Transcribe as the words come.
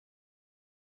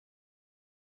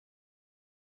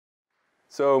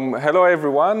Hello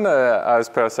everyone. As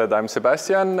Per said, I'm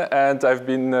Sebastian, and I've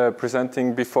been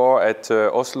presenting before at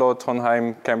Oslo,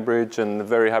 Trondheim, Cambridge, and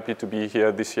very happy to be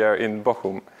here this year in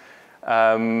Bochum.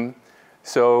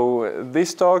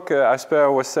 This talk, as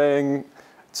Per was saying,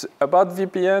 it's about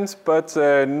VPNs, but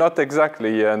not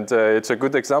exactly, and it's a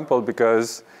good example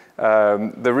because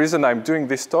the reason I'm doing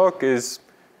this talk is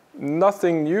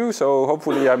nothing new, so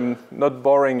hopefully I'm not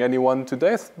boring anyone to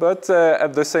death, but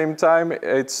at the same time,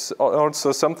 it's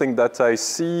also something that I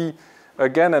see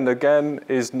again and again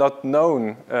is not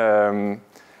known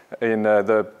in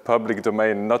the public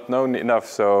domain, not known enough.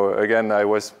 So again, I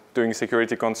was doing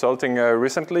security consulting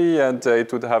recently, and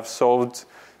it would have solved,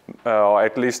 or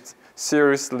at least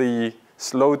seriously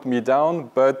slowed me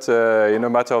down, but in a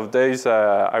matter of days,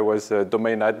 I was a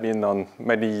domain admin on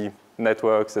many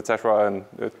networks, etc., and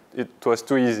it was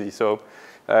too easy. So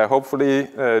hopefully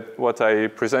what I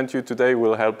present you today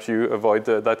will help you avoid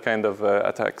that kind of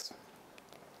attacks.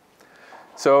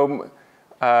 So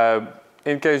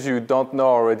in case you don't know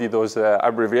already those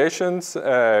abbreviations,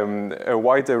 a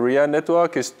wide area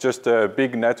network is just a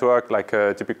big network, like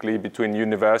typically between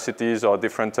universities or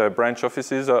different branch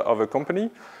offices of a company.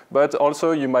 But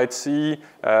also you might see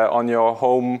on your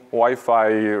home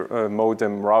Wi-Fi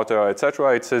modem, router,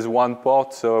 etc., it says one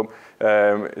port. So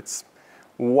it's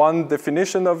one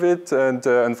definition of it, and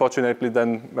unfortunately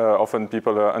then often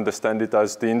people understand it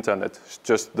as the internet. It's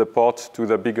just the port to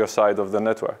the bigger side of the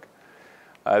network.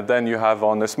 Then you have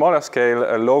on a smaller scale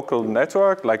a local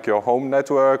network, like your home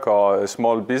network or a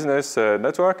small business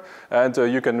network, and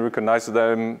you can recognize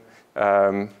them,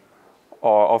 or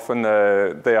often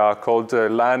they are called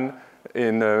LAN,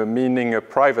 in meaning a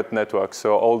private network.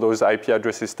 So all those IP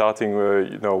addresses starting,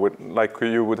 with, like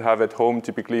you would have at home,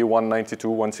 typically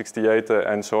 192.168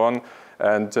 and so on,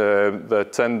 and the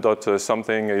 10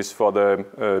 something is for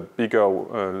the bigger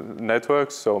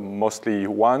networks, so mostly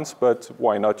WANs, but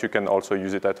why not? You can also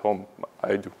use it at home.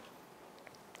 I do.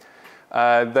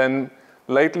 Then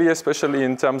lately, especially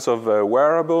in terms of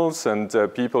wearables and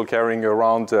people carrying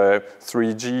around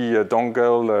 3G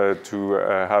dongle to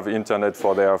have internet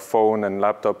for their phone and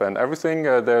laptop and everything,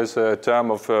 there's a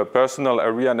term of personal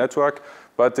area network,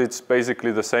 but it's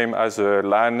basically the same as a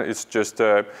LAN. It's just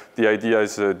the idea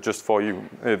is just for you,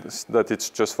 that it's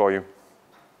just for you.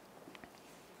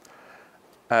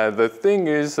 The thing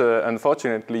is,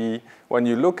 unfortunately, when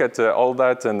you look at all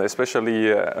that, and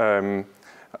especially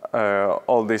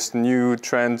all these new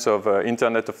trends of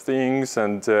Internet of Things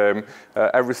and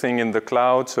everything in the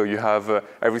cloud. So you have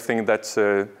everything that's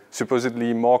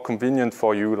supposedly more convenient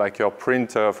for you, like your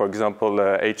printer, for example.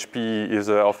 HP is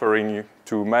offering you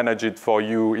to manage it for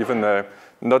you, even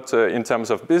not in terms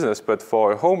of business, but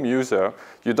for a home user.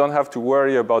 You don't have to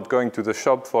worry about going to the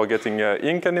shop for getting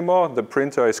ink anymore. The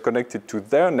printer is connected to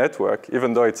their network,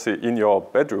 even though it's in your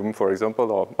bedroom, for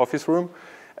example, or office room.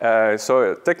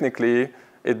 So technically,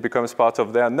 it becomes part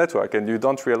of their network, and you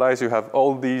don't realize you have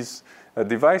all these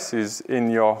devices in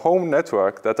your home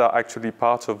network that are actually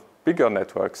part of bigger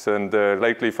networks. And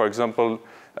lately, for example,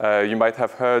 you might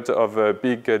have heard of a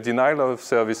big denial of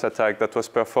service attack that was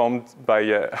performed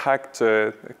by hacked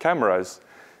cameras.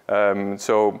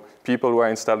 So people were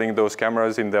installing those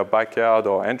cameras in their backyard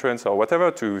or entrance or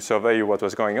whatever to survey what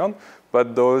was going on,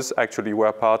 but those actually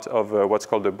were part of what's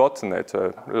called a botnet,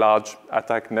 a large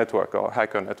attack network or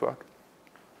hacker network.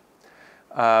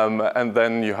 And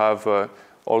then you have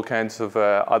all kinds of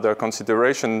other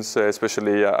considerations,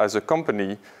 especially as a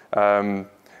company,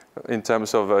 in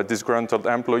terms of disgruntled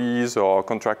employees or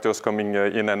contractors coming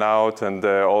in and out, and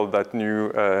all that new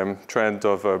trend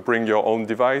of bring your own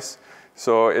device.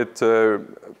 So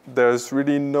there's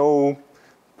really no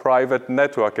private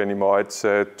network anymore. It's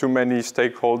too many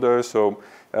stakeholders. So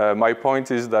my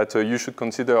point is that you should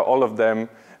consider all of them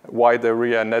wide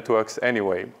area networks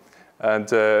anyway. And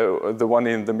the one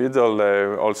in the middle,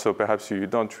 also perhaps you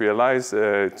don't realize,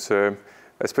 it's a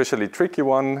especially tricky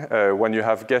one when you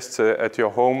have guests at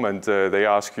your home and they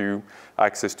ask you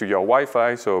access to your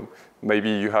Wi-Fi. So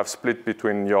maybe you have split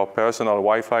between your personal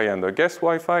Wi-Fi and the guest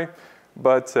Wi-Fi,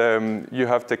 but you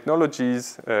have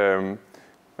technologies,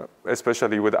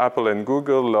 especially with Apple and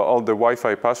Google, all the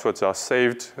Wi-Fi passwords are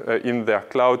saved in their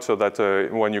cloud so that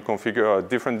when you configure a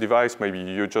different device, maybe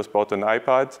you just bought an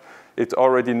iPad, it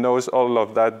already knows all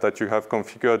of that you have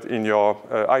configured in your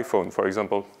iPhone, for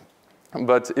example.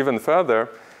 But even further,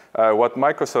 what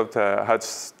Microsoft had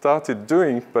started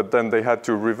doing, but then they had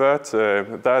to revert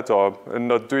that or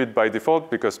not do it by default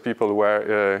because people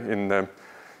were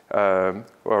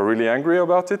were really angry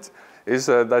about it, is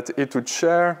that it would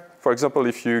share, for example,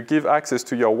 if you give access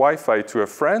to your Wi-Fi to a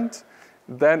friend,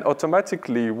 then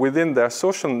automatically within their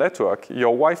social network,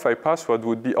 your Wi-Fi password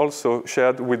would be also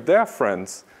shared with their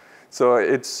friends. So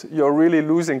you're really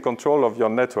losing control of your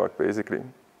network, basically.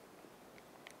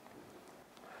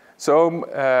 So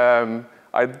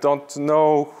I don't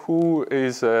know who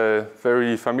is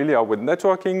very familiar with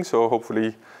networking, so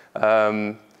hopefully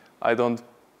I don't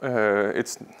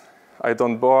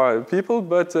bore people,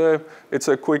 but it's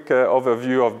a quick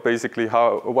overview of basically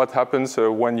what happens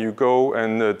when you go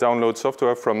and download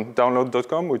software from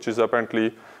download.com, which is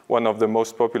apparently one of the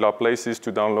most popular places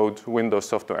to download Windows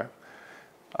software.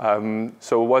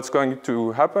 So what's going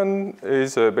to happen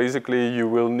is basically you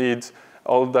will need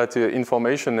all that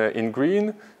information in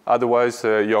green. Otherwise,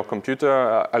 your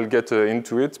computer, I'll get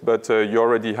into it, but you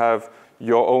already have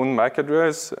your own MAC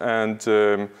address, and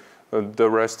the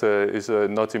rest is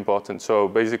not important. So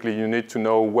basically, you need to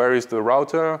know where is the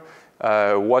router,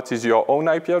 what is your own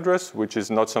IP address, which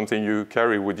is not something you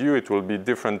carry with you. It will be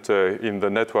different in the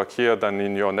network here than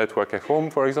in your network at home,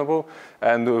 for example,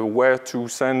 and where to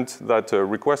send that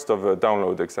request of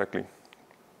download exactly.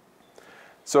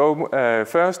 So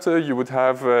first, you would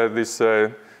have this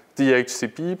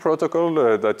DHCP protocol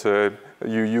that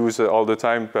you use all the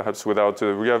time, perhaps without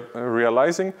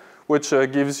realizing, which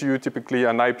gives you typically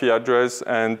an IP address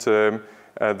and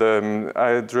the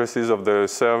addresses of the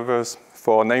servers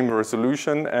for name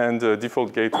resolution and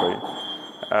default gateway.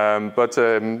 But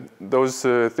those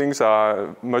things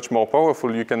are much more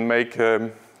powerful. You can make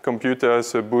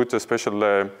computers boot a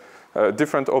special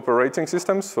different operating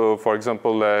systems. So for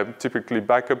example, typically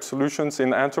backup solutions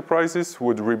in enterprises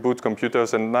would reboot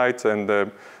computers at night and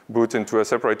boot into a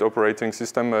separate operating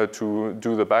system to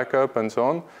do the backup and so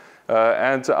on.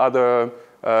 And other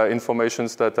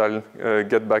informations that I'll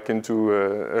get back into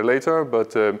later,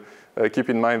 but keep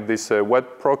in mind this web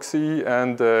proxy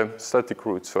and static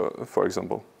routes, for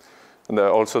example. And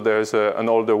also there's an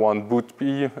older one,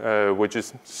 bootp, which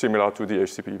is similar to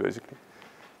DHCP, basically.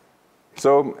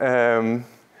 So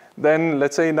then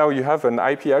let's say now you have an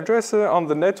IP address on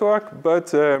the network,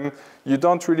 but you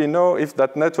don't really know if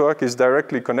that network is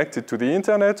directly connected to the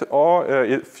internet or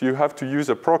if you have to use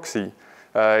a proxy.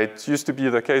 It used to be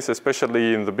the case,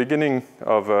 especially in the beginning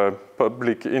of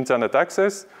public internet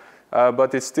access,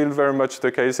 but it's still very much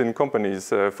the case in companies.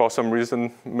 For some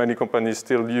reason, many companies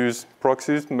still use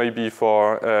proxies, maybe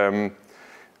for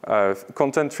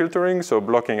content filtering, so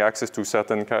blocking access to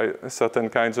certain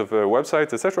kinds of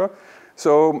websites, etc.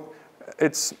 So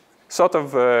it's sort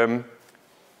of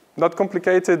not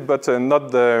complicated, but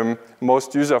not the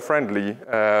most user-friendly.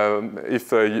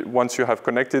 Once you have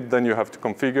connected, then you have to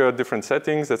configure different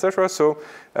settings, etc. So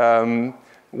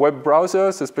web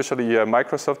browsers, especially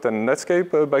Microsoft and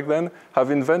Netscape back then,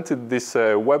 have invented this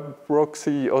web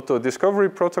proxy auto-discovery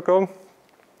protocol,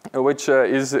 which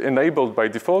is enabled by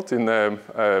default in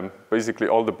basically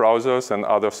all the browsers and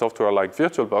other software like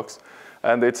VirtualBox.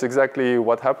 And it's exactly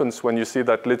what happens when you see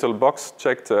that little box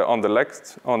checked on the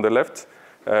left,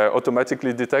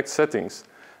 automatically detects settings.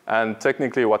 And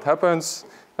technically what happens,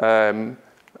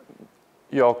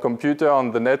 your computer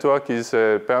on the network is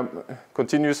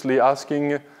continuously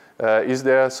asking, is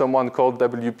there someone called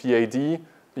WPAD,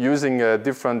 using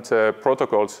different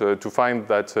protocols to find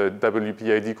that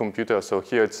WPAD computer. So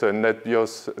here it's a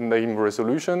NetBIOS name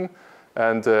resolution,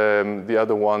 and the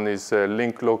other one is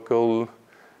link local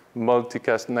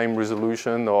multicast name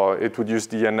resolution, or it would use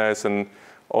DNS and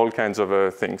all kinds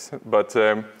of things. But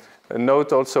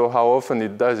note also how often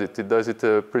it does it. It does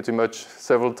it pretty much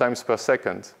several times per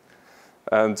second.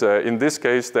 And in this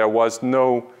case, there was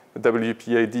no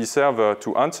WPAD server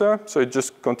to answer, so it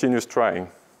just continues trying.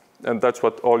 And that's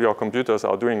what all your computers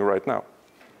are doing right now.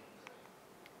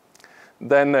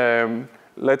 Then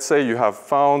let's say you have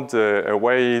found a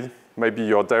way, maybe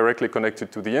you're directly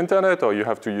connected to the internet, or you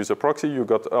have to use a proxy, you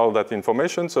got all that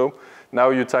information, so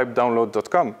now you type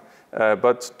download.com.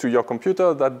 But to your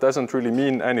computer, that doesn't really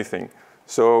mean anything.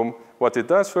 So what it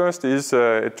does first is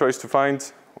it tries to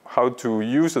find how to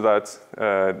use that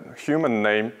human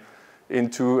name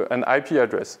into an IP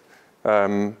address.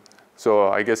 So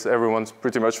I guess everyone's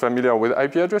pretty much familiar with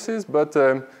IP addresses, but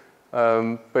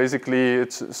basically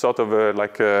it's sort of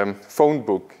like a phone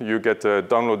book. You get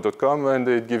download.com and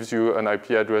it gives you an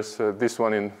IP address, this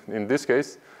one in this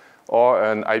case, or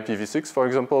an IPv6, for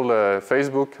example.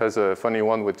 Facebook has a funny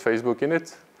one with Facebook in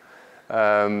it.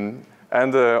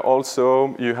 And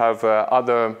also you have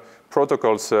other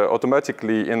protocols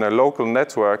automatically in a local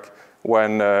network.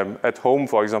 When at home,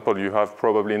 for example, you have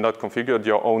probably not configured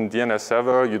your own DNS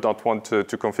server. You don't want to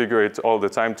configure it all the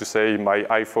time to say my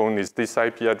iPhone is this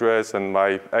IP address and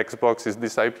my Xbox is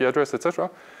this IP address, etc.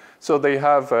 So they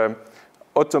have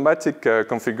automatic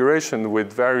configuration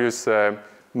with various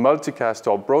multicast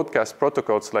or broadcast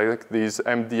protocols like these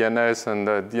MDNS and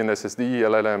DNSSD,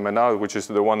 LLMNR, which is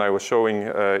the one I was showing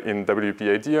in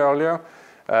WPAD earlier.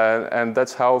 And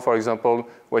that's how, for example,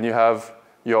 when you have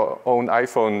your own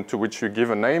iPhone to which you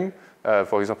give a name,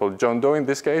 for example, John Doe in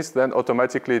this case, then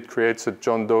automatically it creates a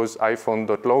John Doe's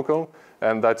iPhone.local,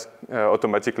 and that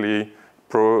automatically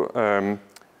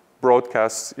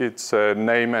broadcasts its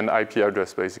name and IP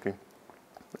address, basically.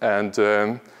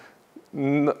 And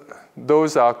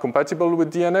those are compatible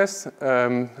with DNS,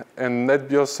 and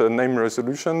NetBIOS name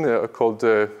resolution called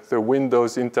the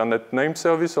Windows Internet Name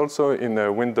Service, also in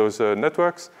Windows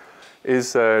networks,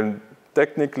 is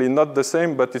technically not the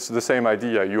same, but it's the same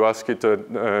idea. You ask it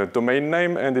a domain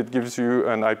name, and it gives you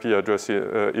an IP address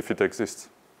if it exists.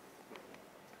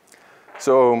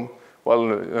 So,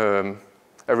 well,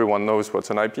 everyone knows what's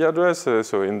an IP address.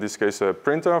 So in this case, a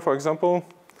printer, for example.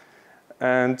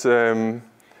 And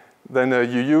then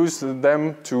you use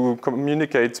them to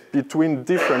communicate between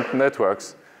different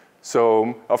networks.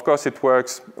 So, of course, it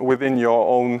works within your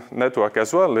own network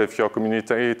as well if you're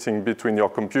communicating between your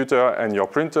computer and your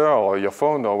printer or your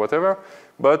phone or whatever.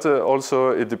 But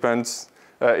also, it depends.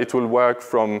 It will work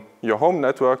from your home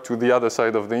network to the other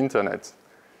side of the internet.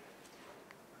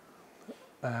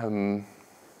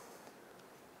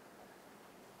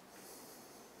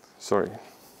 Sorry.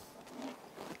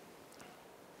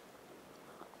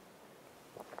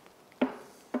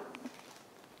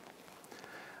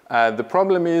 The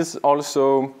problem is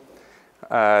also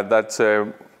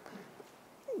that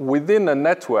within a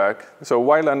network, so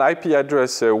while an IP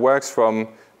address works from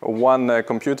one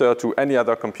computer to any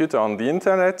other computer on the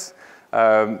internet,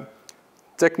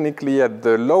 technically at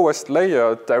the lowest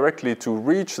layer, directly to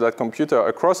reach that computer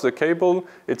across the cable,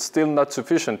 it's still not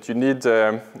sufficient. You need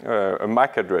a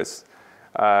MAC address.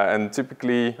 And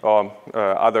typically, or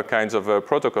other kinds of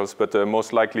protocols, but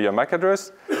most likely a MAC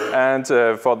address. And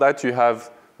for that, you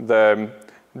have the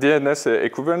DNS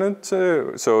equivalent.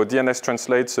 So DNS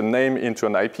translates a name into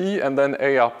an IP, and then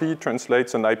ARP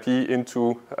translates an IP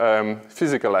into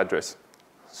physical address.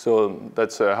 So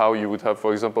that's how you would have,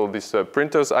 for example, this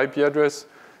printer's IP address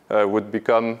would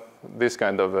become this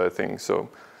kind of thing. So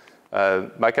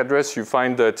MAC address you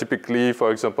find typically, for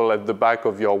example, at the back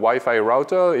of your Wi-Fi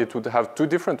router. It would have two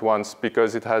different ones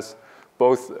because it has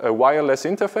both a wireless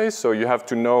interface, so you have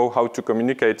to know how to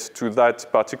communicate to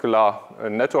that particular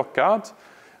network card,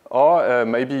 or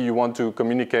maybe you want to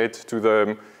communicate to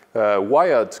the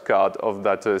wired card of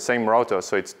that same router,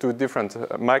 so it's two different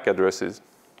MAC addresses.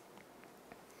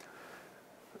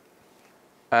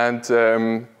 And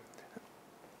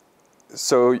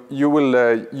so you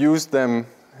will use them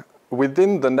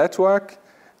within the network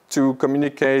to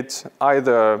communicate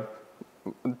either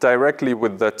directly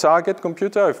with the target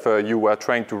computer, if you were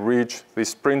trying to reach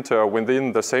this printer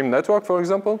within the same network, for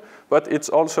example. But it's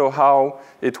also how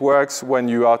it works when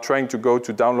you are trying to go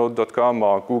to download.com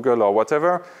or Google or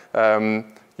whatever.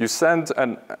 You send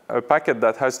a packet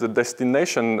that has the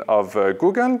destination of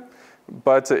Google,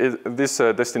 but this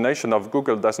destination of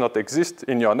Google does not exist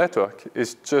in your network.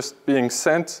 It's just being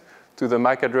sent to the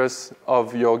MAC address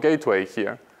of your gateway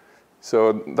here.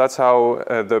 So that's how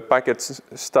the packet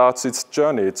starts its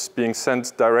journey. It's being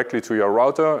sent directly to your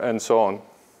router and so on.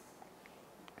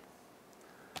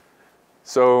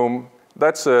 So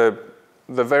that's the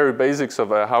very basics of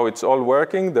how it's all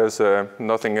working. There's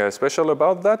nothing special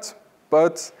about that.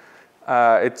 But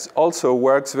it also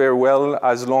works very well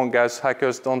as long as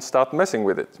hackers don't start messing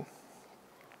with it.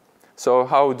 So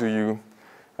how do you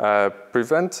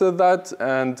prevent that?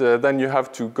 And then you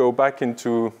have to go back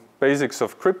into basics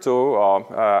of crypto,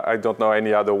 or I don't know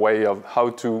any other way of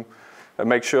how to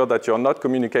make sure that you're not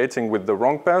communicating with the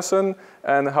wrong person,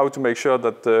 and how to make sure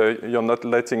that you're not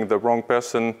letting the wrong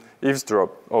person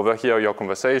eavesdrop, overhear your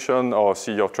conversation, or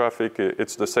see your traffic.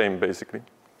 It's the same, basically.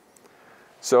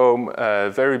 So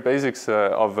very basics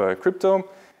of crypto.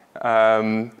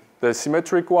 The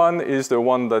symmetric one is the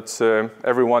one that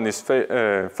everyone is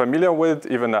familiar with,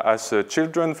 even as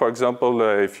children. For example,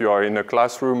 if you are in a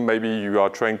classroom, maybe you are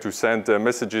trying to send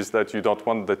messages that you don't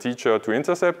want the teacher to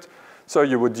intercept. So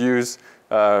you would use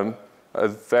a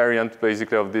variant,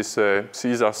 basically, of this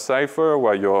Caesar cipher,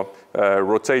 where you're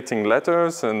rotating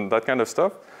letters and that kind of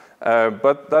stuff.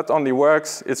 But that only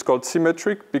works, it's called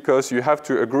symmetric, because you have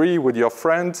to agree with your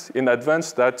friend in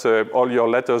advance that all your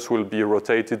letters will be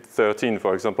rotated 13.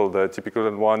 For example, the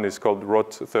typical one is called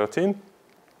rot 13.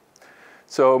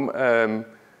 So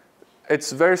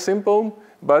it's very simple,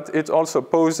 but it also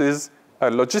poses a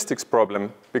logistics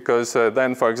problem, because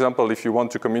then, for example, if you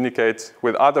want to communicate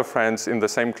with other friends in the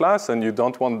same class and you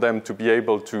don't want them to be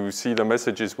able to see the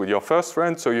messages with your first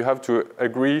friend, so you have to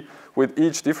agree with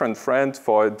each different friend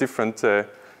for a different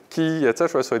key,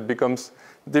 etc. So it becomes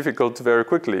difficult very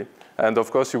quickly. And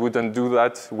of course, you wouldn't do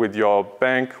that with your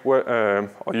bank, or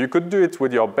you could do it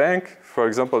with your bank. For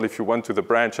example, if you went to the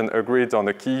branch and agreed on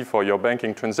a key for your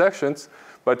banking transactions,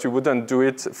 but you wouldn't do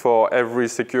it for every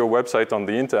secure website on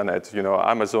the internet, you know,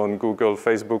 Amazon, Google,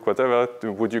 Facebook, whatever.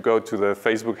 Would you go to the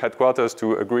Facebook headquarters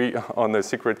to agree on a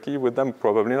secret key with them?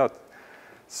 Probably not.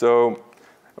 So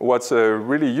what's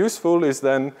really useful is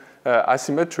then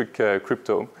asymmetric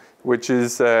crypto, which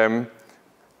is a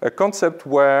concept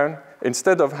where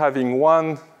instead of having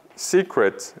one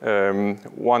secret,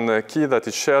 one key that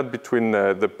is shared between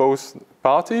the both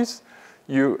parties,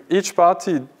 each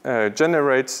party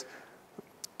generates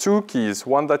two keys,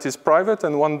 one that is private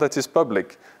and one that is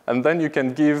public. And then you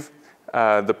can give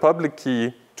the public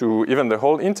key to even the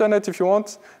whole internet if you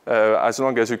want, as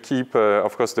long as you keep,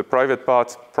 of course, the private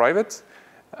part private.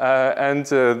 And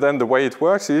then the way it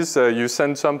works is you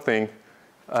send something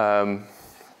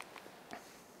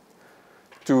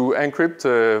to encrypt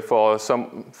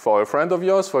for a friend of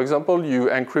yours, for example. You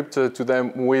encrypt to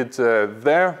them with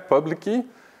their public key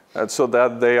so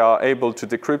that they are able to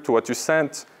decrypt what you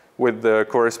sent with the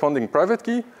corresponding private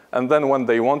key. And then when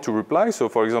they want to reply, so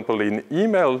for example, in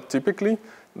email, typically,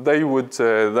 they would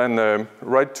then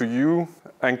write to you,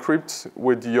 encrypt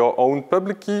with your own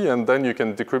public key, and then you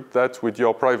can decrypt that with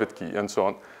your private key, and so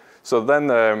on. So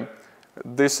then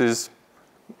this is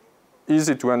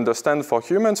easy to understand for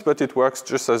humans, but it works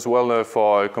just as well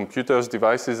for computers,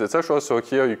 devices, etc. So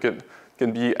here you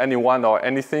can be anyone or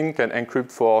anything, can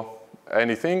encrypt for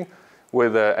anything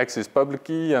with X is public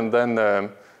key, and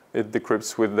then it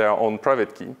decrypts with their own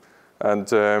private key. And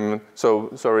so,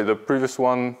 sorry, the previous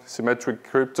one, symmetric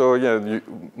crypto, yeah, you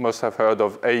must have heard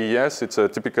of AES. It's a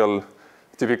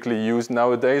typically used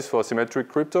nowadays for symmetric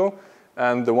crypto.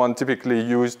 And the one typically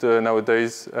used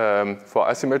nowadays for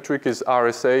asymmetric is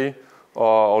RSA, or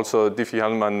also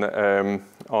Diffie-Hellman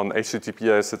on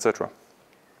HTTPS, etc.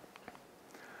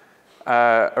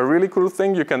 A really cool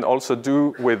thing you can also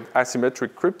do with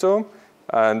asymmetric crypto,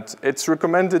 and it's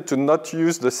recommended to not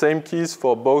use the same keys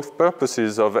for both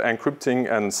purposes of encrypting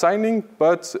and signing,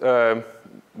 but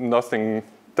nothing,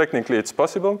 technically it's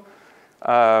possible.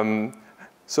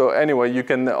 So anyway, you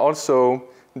can also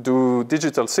do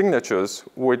digital signatures,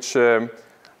 which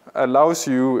allows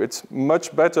you, it's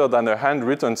much better than a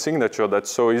handwritten signature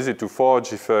that's so easy to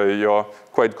forge if you're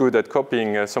quite good at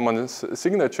copying someone's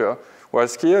signature.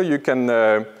 Whereas here you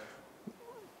can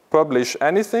publish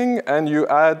anything and you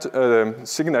add a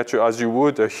signature as you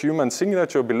would a human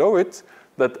signature below it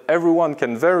that everyone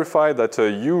can verify that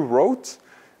you wrote.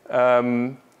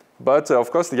 But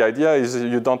of course the idea is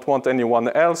you don't want anyone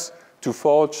else to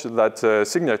forge that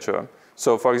signature.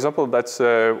 So for example, that's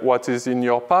what is in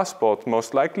your passport,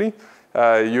 most likely.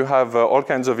 You have all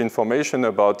kinds of information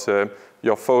about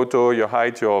your photo, your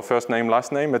height, your first name,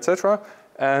 last name, etc.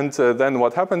 And then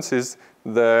what happens is,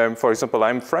 for example,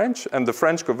 I'm French, and the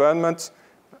French government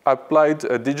applied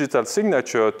a digital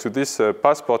signature to this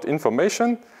passport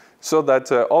information so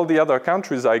that all the other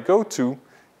countries I go to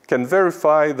can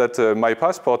verify that my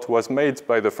passport was made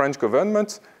by the French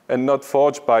government and not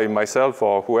forged by myself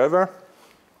or whoever.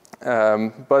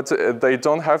 But they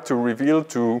don't have to reveal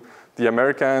to the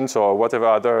Americans or whatever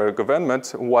other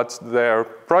government what their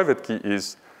private key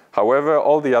is. However,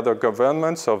 all the other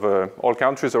governments of all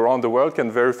countries around the world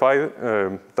can verify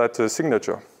that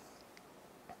signature.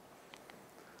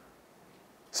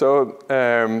 So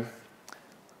a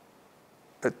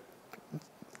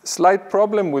slight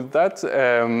problem with that,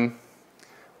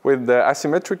 with the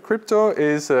asymmetric crypto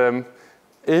is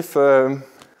if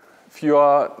you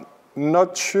are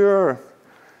not sure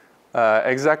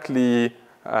exactly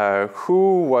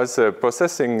who was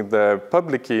processing the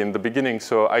public key in the beginning.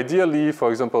 So ideally, for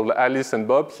example, Alice and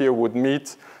Bob here would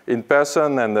meet in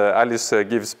person, and Alice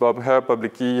gives Bob her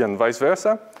public key and vice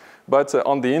versa. But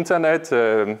on the internet,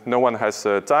 no one has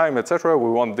time, etc. We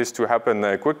want this to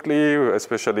happen quickly,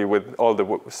 especially with all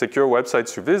the secure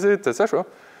websites you visit, etc.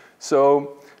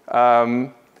 So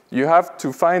you have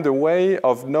to find a way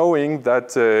of knowing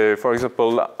that, for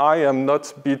example, I am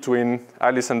not between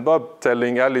Alice and Bob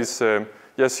telling Alice,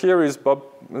 yes, here is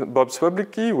Bob's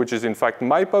public key, which is in fact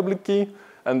my public key.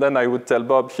 And then I would tell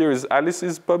Bob, here is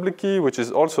Alice's public key, which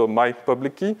is also my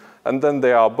public key. And then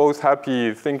they are both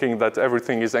happy thinking that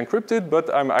everything is encrypted,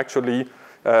 but I'm actually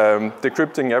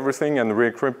decrypting everything and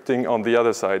re-encrypting on the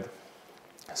other side.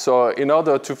 So in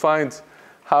order to find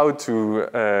how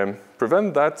to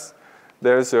prevent that,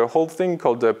 there's a whole thing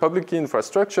called the public key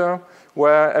infrastructure,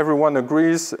 where everyone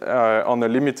agrees on a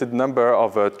limited number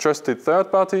of trusted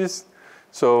third parties.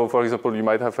 So, for example, you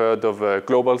might have heard of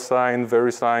GlobalSign,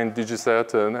 VeriSign,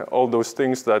 DigiCert, and all those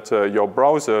things that your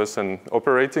browsers and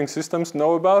operating systems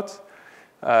know about,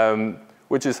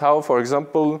 which is how, for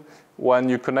example, when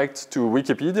you connect to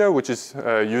Wikipedia, which is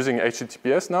using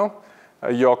HTTPS now,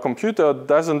 your computer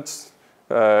doesn't,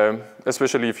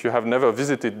 especially if you have never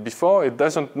visited before, it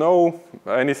doesn't know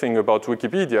anything about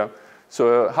Wikipedia.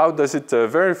 So how does it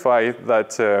verify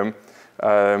that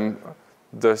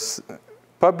the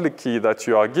public key that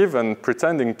you are given,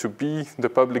 pretending to be the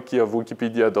public key of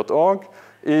wikipedia.org,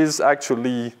 is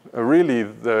actually really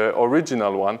the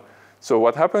original one? So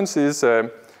what happens is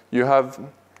you have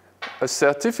a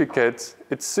certificate.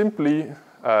 It's simply,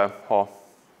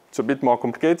 it's a bit more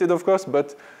complicated, of course,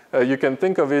 but you can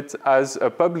think of it as a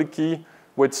public key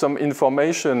with some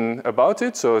information about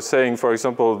it. So saying, for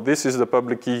example, this is the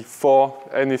public key for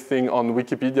anything on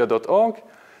wikipedia.org,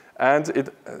 and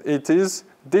it is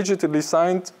digitally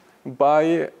signed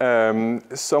by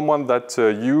someone that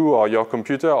you or your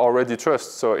computer already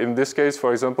trusts. So in this case,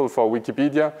 for example, for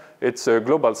Wikipedia, it's a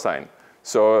GlobalSign.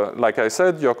 So like I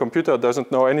said, your computer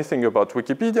doesn't know anything about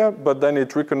Wikipedia, but then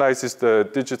it recognizes the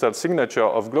digital signature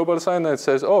of GlobalSign and it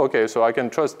says, oh, okay, so I can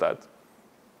trust that.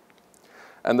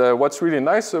 And what's really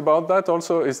nice about that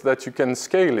also is that you can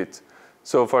scale it.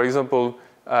 So for example,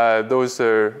 those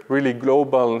really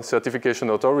global certification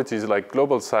authorities like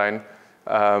GlobalSign,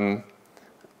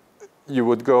 you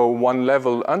would go one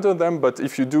level under them, but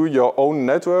if you do your own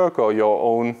network or your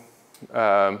own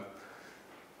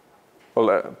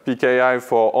PKI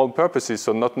for all purposes,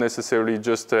 so not necessarily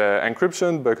just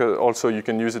encryption, but also you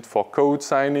can use it for code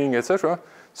signing, etc.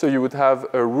 So you would have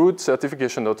a root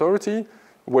certification authority,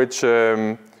 which,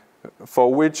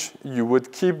 for which you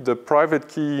would keep the private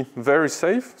key very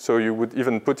safe. So you would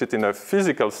even put it in a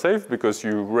physical safe because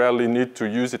you rarely need to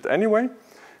use it anyway.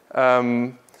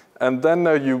 And then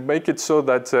you make it so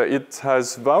that it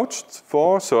has vouched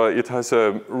for, so it has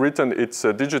written its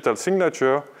digital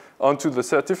signature onto the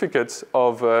certificates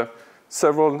of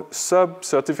several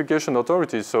sub-certification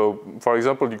authorities. So, for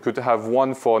example, you could have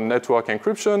one for network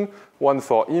encryption, one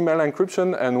for email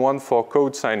encryption, and one for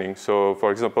code signing. So,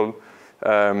 for example,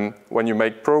 when you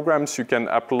make programs, you can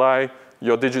apply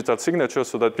your digital signature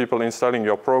so that people installing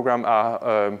your program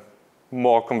are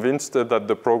more convinced that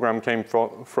the program came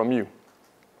from you.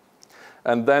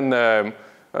 And then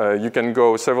you can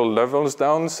go several levels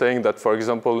down, saying that, for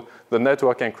example, the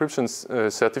network encryption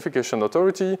certification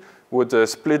authority would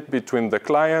split between the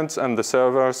clients and the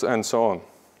servers and so on.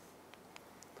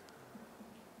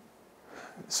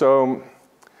 So,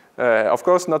 of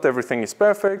course, not everything is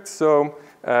perfect. So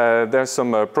there's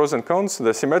some pros and cons.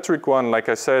 The symmetric one, like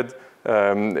I said,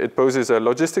 it poses a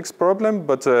logistics problem,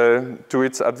 but to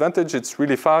its advantage, it's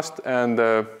really fast and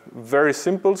very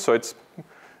simple. So it's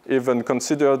even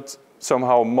considered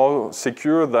somehow more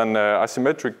secure than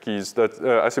asymmetric keys,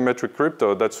 asymmetric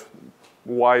crypto. That's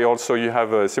why also you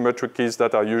have symmetric keys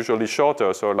that are usually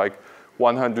shorter. So like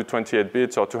 128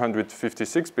 bits or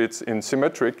 256 bits in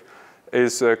symmetric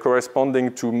is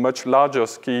corresponding to much larger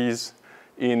keys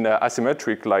in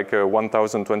asymmetric, like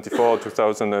 1024,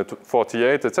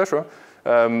 2048, etc.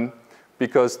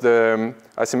 Because the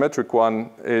asymmetric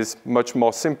one is much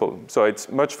more simple. So it's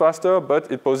much faster,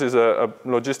 but it poses a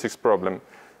logistics problem.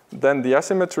 Then the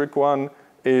asymmetric one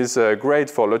is great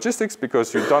for logistics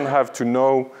because you don't have to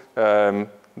know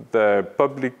the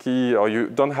public key, or you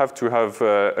don't have to have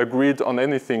agreed on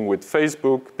anything with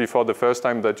Facebook before the first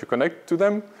time that you connect to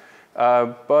them.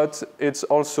 But it's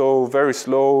also very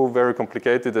slow, very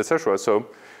complicated, etc. So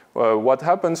what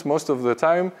happens most of the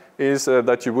time is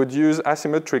that you would use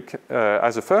asymmetric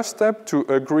as a first step to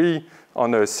agree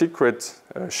on a secret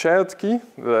shared key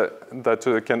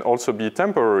that can also be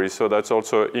temporary. So that's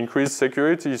also increased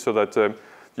security so that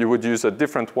you would use a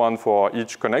different one for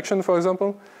each connection, for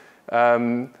example.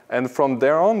 And from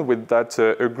there on, with that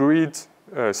agreed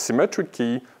symmetric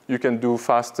key, you can do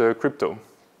faster crypto.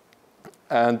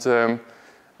 And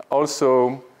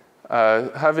also,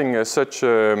 having such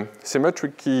a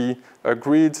symmetric key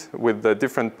agreed with the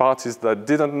different parties that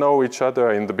didn't know each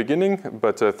other in the beginning,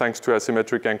 but thanks to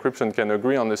asymmetric encryption can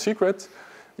agree on the secret,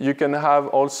 you can have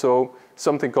also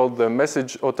something called the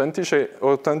message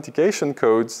authentication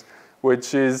codes,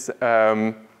 which is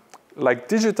like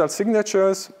digital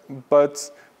signatures,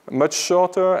 but much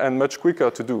shorter and much quicker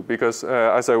to do. Because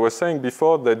as I was saying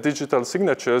before, the digital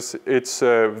signatures, it's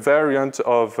a variant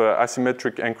of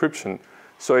asymmetric encryption.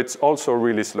 So it's also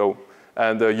really slow.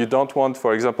 And you don't want,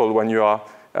 for example, when you are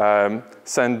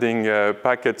sending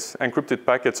packets, encrypted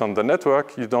packets on the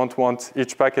network. You don't want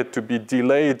each packet to be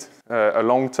delayed a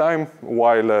long time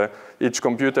while each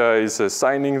computer is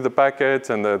signing the packet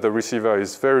and the receiver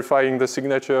is verifying the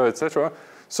signature, etc.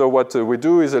 So what we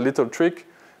do is a little trick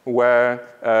where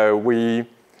we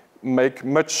make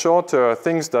much shorter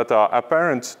things that are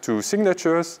apparent to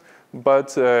signatures,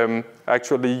 but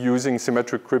actually using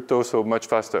symmetric crypto, so much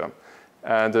faster.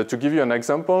 And to give you an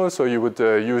example, so you would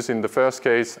use in the first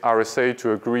case RSA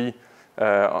to agree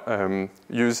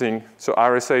using, so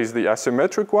RSA is the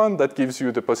asymmetric one that gives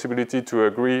you the possibility to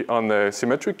agree on a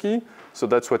symmetric key. So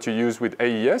that's what you use with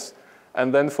AES.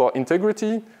 And then for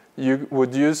integrity, you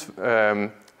would use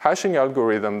hashing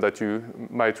algorithm that you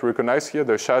might recognize here,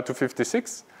 the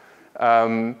SHA-256.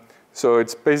 So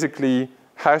it's basically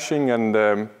hashing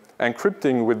and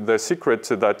encrypting with the secret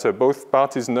that both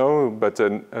parties know, but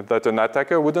that an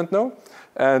attacker wouldn't know.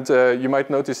 And you might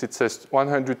notice it says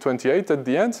 128 at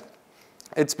the end.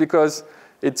 It's because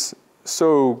it's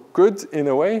so good in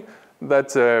a way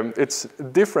that it's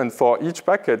different for each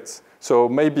packet. So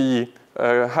maybe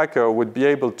a hacker would be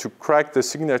able to crack the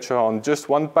signature on just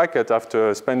one packet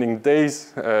after spending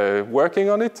days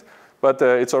working on it, but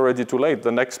it's already too late.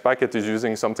 The next packet is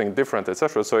using something different,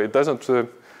 etc. So it doesn't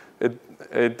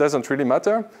really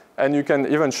matter. And you can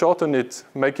even shorten it,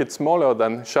 make it smaller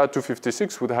than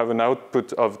SHA-256 would have an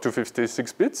output of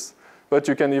 256 bits, but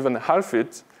you can even half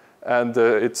it, and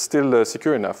it's still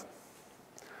secure enough.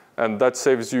 And that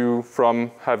saves you from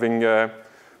having,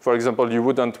 for example, you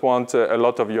wouldn't want a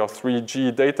lot of your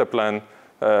 3G data plan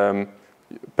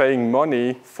paying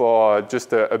money for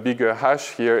just a bigger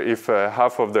hash here if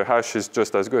half of the hash is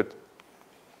just as good.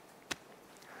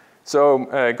 So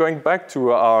going back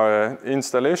to our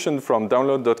installation from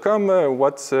download.com,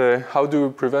 how do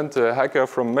we prevent a hacker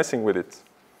from messing with it?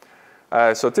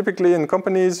 So typically in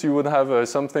companies, you would have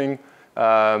something,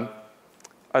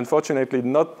 unfortunately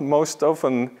not most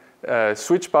often,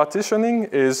 switch partitioning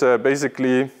is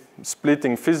basically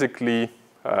splitting physically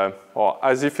or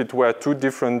as if it were two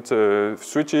different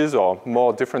switches or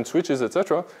more different switches,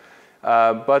 etc.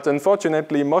 But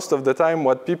unfortunately, most of the time,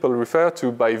 what people refer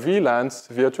to by VLANs,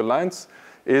 virtual LANs,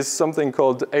 is something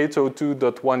called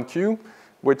 802.1q,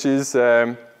 which is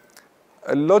a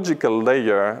logical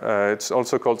layer. It's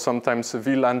also called sometimes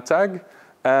VLAN tag.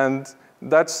 And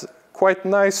that's quite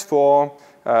nice for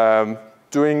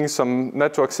doing some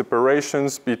network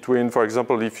separations between, for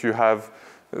example, if you have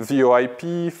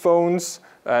VoIP phones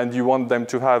and you want them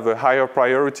to have a higher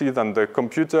priority than the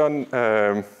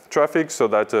computer traffic, so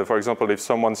that, for example, if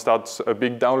someone starts a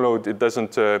big download, it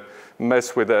doesn't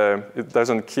mess with, it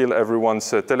doesn't kill everyone's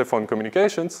telephone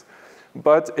communications.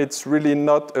 But it's really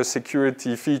not a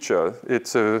security feature.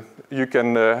 It's you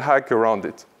can hack around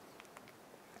it.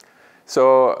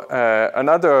 So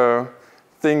another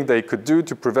thing they could do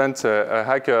to prevent a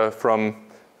hacker from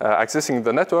accessing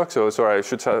the network, so sorry, I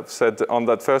should have said on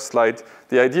that first slide,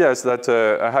 the idea is that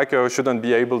a hacker shouldn't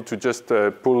be able to just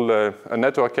pull a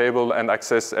network cable and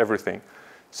access everything.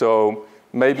 So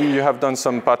maybe you have done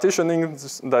some partitioning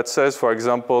that says, for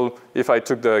example, if I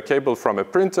took the cable from a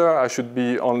printer, I should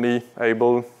be only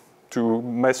able to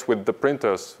mess with the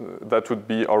printers. That would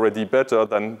be already better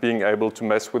than being able to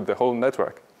mess with the whole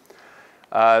network.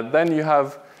 Then you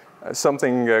have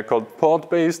something called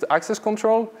port-based access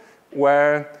control,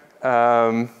 where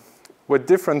with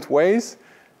different ways.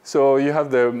 So you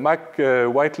have the MAC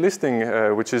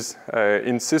whitelisting, which is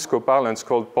in Cisco parlance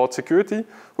called port security,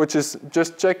 which is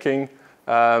just checking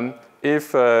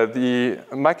if the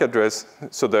MAC address,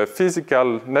 so the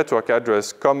physical network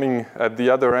address coming at the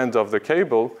other end of the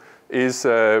cable, is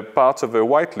part of a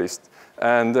whitelist.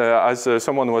 And as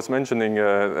someone was mentioning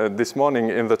this morning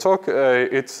in the talk,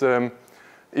 it's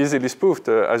easily spoofed.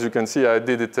 As you can see, I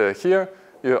did it here.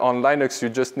 On Linux, you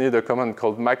just need a command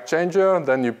called MAC changer.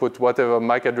 Then you put whatever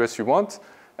MAC address you want.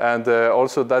 And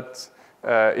also that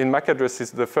in MAC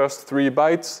addresses, the first 3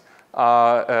 bytes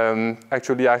are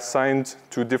actually assigned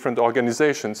to different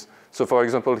organizations. So for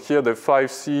example, here the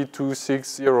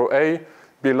 5C260A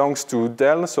belongs to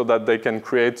Dell so that they can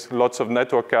create lots of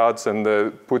network cards and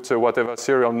put whatever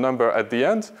serial number at the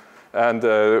end, and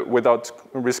without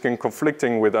risking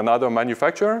conflicting with another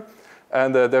manufacturer.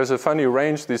 And there's a funny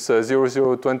range, this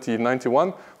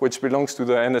 002091, which belongs to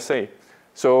the NSA.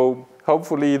 So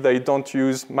hopefully they don't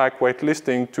use MAC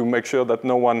whitelisting to make sure that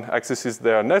no one accesses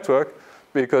their network,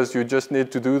 because you just need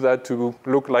to do that to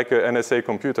look like an NSA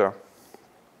computer.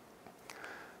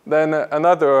 Then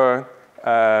another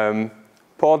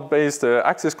port-based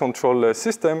access control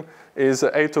system is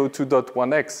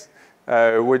 802.1x,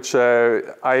 which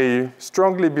I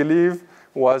strongly believe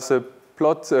was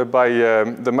plot by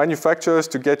the manufacturers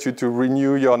to get you to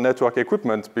renew your network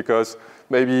equipment, because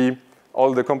maybe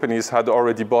all the companies had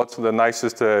already bought the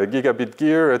nicest gigabit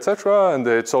gear, etc., and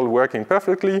it's all working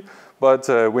perfectly, but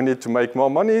we need to make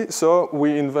more money, so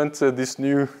we invented this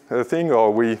new thing,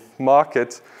 or we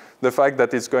market the fact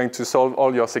that it's going to solve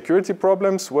all your security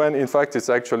problems, when in fact it's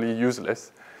actually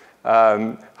useless.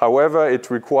 However, it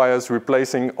requires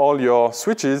replacing all your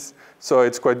switches, so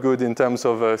it's quite good in terms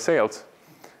of sales.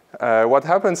 What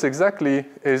happens exactly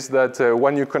is that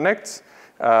when you connect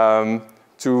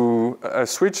to a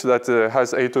switch that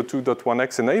has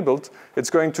 802.1x enabled, it's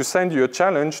going to send you a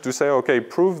challenge to say, okay,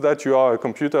 prove that you are a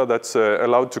computer that's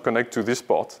allowed to connect to this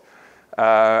port.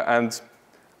 And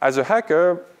as a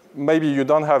hacker, maybe you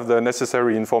don't have the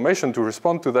necessary information to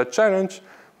respond to that challenge,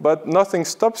 but nothing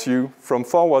stops you from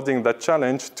forwarding that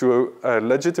challenge to a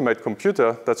legitimate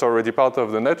computer that's already part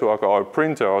of the network, or a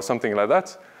printer or something like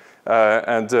that.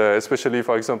 Especially,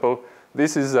 for example,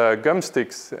 this is a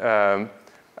Gumsticks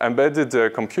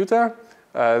embedded computer.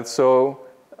 So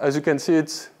as you can see,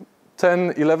 it's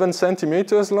 10, 11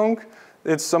 centimeters long.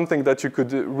 It's something that you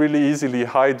could really easily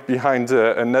hide behind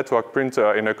a network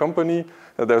printer in a company.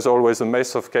 There's always a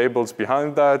mess of cables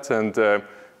behind that, and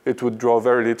it would draw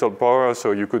very little power,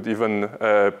 so you could even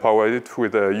power it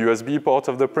with a USB port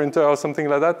of the printer or something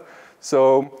like that.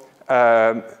 So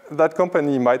that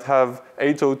company might have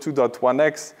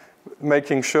 802.1x,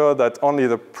 making sure that only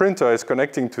the printer is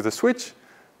connecting to the switch.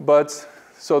 But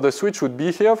so the switch would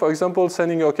be here, for example,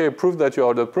 sending, okay, prove that you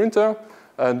are the printer,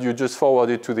 and you just forward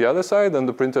it to the other side, and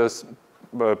the printer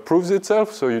proves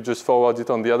itself, so you just forward it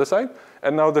on the other side,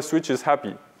 and now the switch is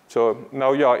happy. So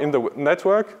now you are in the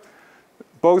network,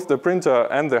 both the printer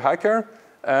and the hacker,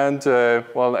 and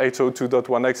well,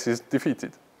 802.1x is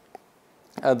defeated.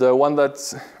 And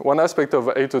one aspect of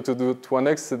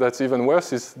 802.1x that's even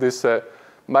worse is this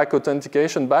MAC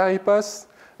authentication bypass.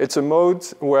 It's a mode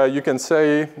where you can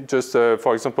say, just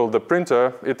for example, the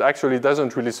printer, it actually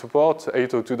doesn't really support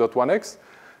 802.1x.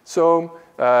 So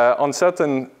on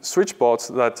certain switch ports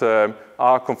that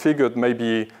are configured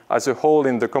maybe as a whole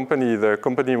in the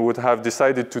company would have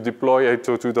decided to deploy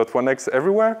 802.1x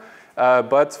everywhere.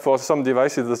 But for some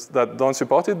devices that don't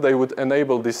support it, they would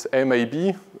enable this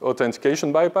MAB,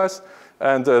 authentication bypass.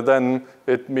 And then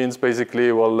it means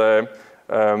basically, well,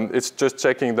 it's just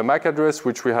checking the MAC address,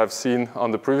 which we have seen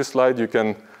on the previous slide. You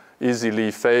can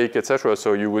easily fake, etc.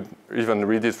 So you would even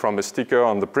read it from a sticker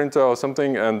on the printer or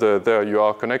something, and there you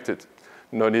are connected.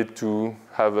 No need to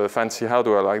have a fancy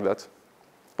hardware like that.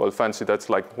 Well, fancy, that's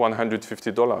like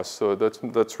 $150, so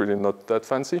that's really not that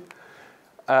fancy.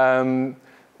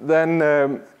 Then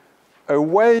a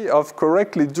way of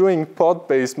correctly doing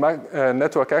port-based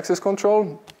network access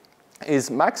control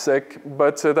is MACsec,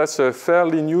 but that's a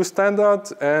fairly new standard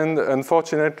and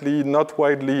unfortunately not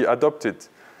widely adopted.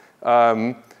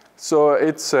 So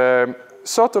it's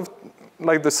sort of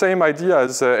like the same idea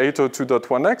as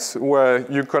 802.1x,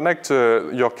 where you connect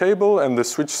your cable and the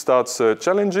switch starts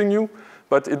challenging you,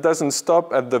 but it doesn't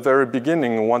stop at the very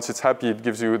beginning. Once it's happy, it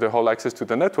gives you the whole access to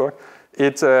the network.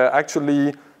 It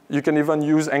actually, you can even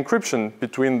use encryption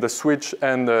between the switch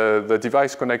and the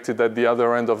device connected at the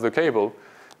other end of the cable.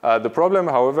 The problem,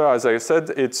 however, as I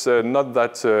said, it's not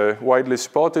that widely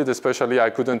supported, especially I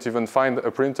couldn't even find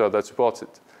a printer that supports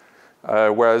it.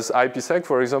 Whereas IPsec,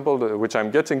 for example, which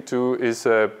I'm getting to, is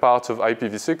part of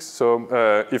IPv6.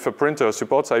 So if a printer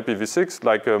supports IPv6,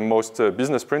 like most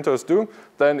business printers do,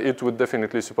 then it would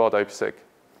definitely support IPsec.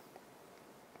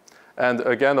 And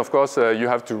again, of course, you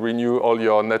have to renew all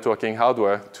your networking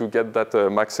hardware to get that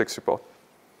MACsec support.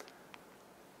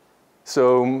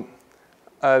 So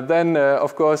then,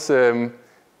 of course,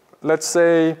 let's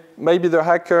say maybe the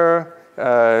hacker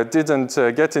didn't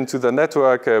get into the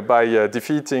network by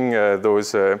defeating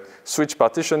those switch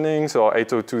partitionings or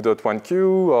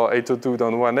 802.1q or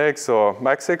 802.1x or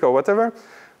MACsec or whatever.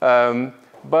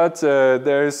 But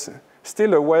there's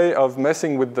still a way of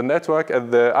messing with the network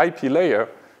at the IP layer.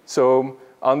 So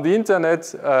on the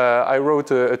internet, I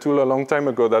wrote a tool a long time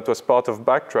ago that was part of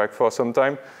Backtrack for some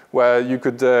time, where you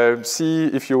could see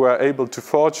if you were able to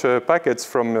forge packets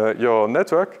from your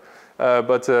network.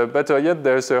 But better yet,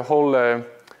 there's a whole,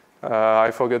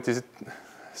 I forget, is it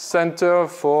Center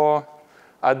for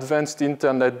Advanced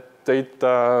Internet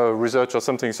Data Research or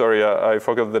something, sorry, I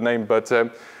forgot the name, but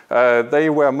they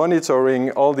were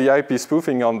monitoring all the IP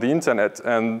spoofing on the internet,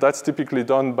 and that's typically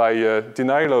done by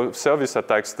denial of service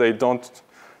attacks.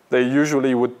 They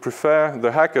usually would prefer,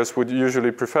 the hackers would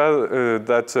usually prefer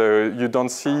that you don't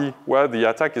see where the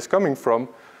attack is coming from,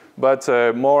 but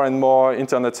more and more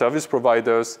internet service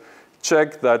providers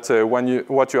check that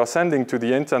what you are sending to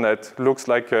the internet looks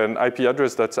like an IP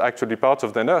address that's actually part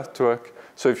of the network.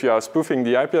 So if you are spoofing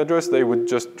the IP address, they would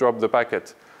just drop the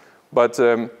packet. But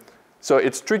so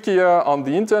it's trickier on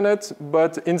the internet,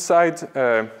 but inside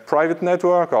a private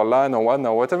network or LAN or WAN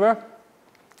or whatever,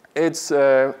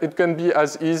 it can be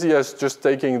as easy as just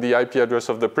taking the IP address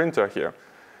of the printer here.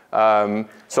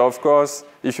 So of course,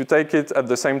 if you take it at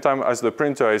the same time as the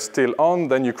printer is still on,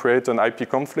 then you create an IP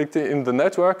conflict in the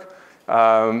network.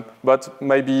 But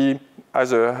maybe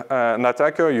as an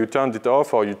attacker, you turned it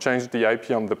off or you changed the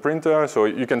IP on the printer, so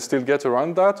you can still get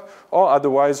around that. Or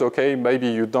otherwise, okay, maybe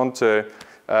you don't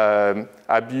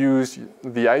abuse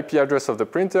the IP address of the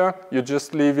printer, you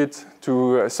just leave it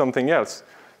to something else.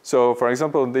 So for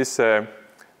example, this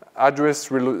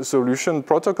address resolution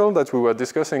protocol that we were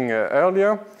discussing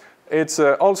earlier, it's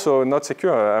also not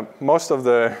secure. Most of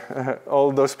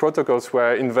all those protocols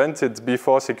were invented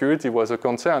before security was a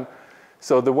concern.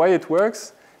 So the way it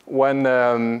works, when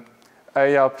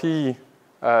ARP,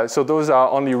 so those are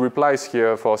only replies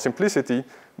here for simplicity,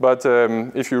 but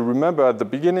if you remember at the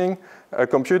beginning, a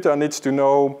computer needs to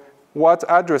know what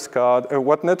address card,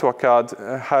 what network card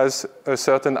has a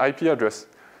certain IP address.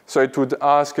 So it would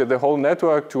ask the whole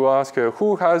network to ask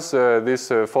who has this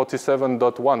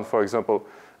 47.1, for example.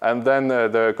 And then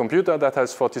the computer that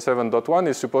has 47.1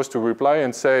 is supposed to reply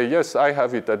and say, yes, I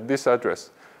have it at this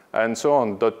address. And so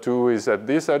on. .2 is at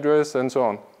this address, and so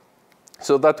on.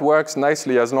 So that works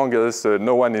nicely as long as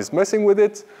no one is messing with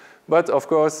it. But of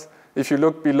course, if you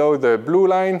look below the blue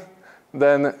line,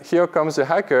 then here comes a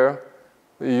hacker.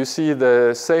 You see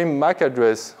the same MAC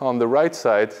address on the right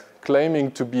side,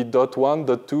 claiming to be .1,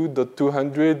 .2,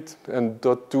 .200, and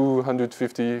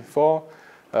 .254,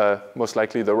 most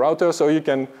likely the router. So you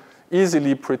can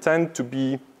easily pretend to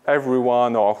be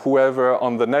everyone or whoever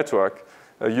on the network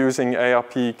using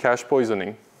ARP cache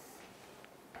poisoning.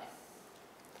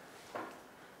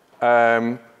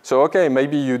 So okay,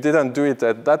 maybe you didn't do it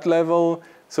at that level.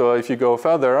 So if you go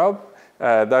further up,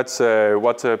 that's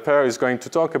what Per is going to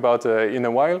talk about in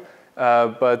a while.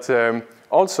 But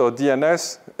also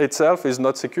DNS itself is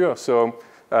not secure. So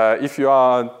if you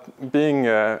are being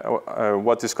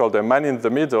what is called a man in the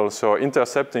middle, so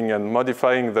intercepting and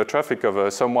modifying the traffic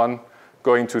of someone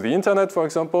going to the internet, for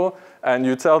example, and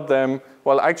you tell them,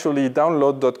 well, actually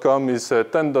download.com is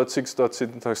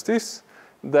 10.6.6,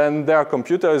 then their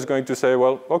computer is going to say,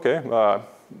 well, okay,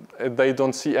 they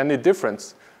don't see any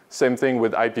difference. Same thing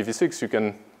with IPv6. You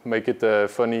can make it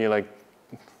funny, like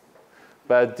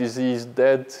bad, disease,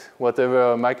 dead,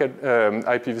 whatever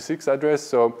IPv6 address.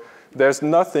 So there's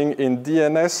nothing in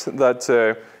DNS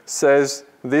that says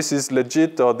this is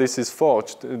legit or this is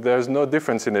forged. There's no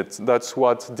difference in it. That's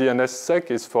what DNSSEC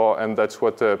is for, and that's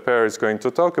what Per is going to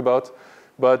talk about.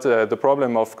 But the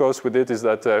problem, of course, with it is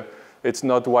that it's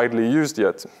not widely used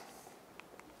yet.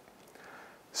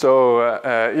 So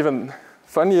even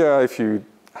funnier, if you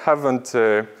haven't,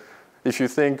 if you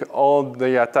think all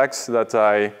the attacks that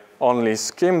I only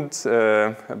skimmed,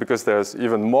 because there's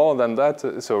even more than that,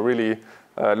 so really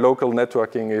local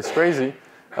networking is crazy.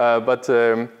 But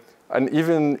an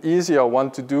even easier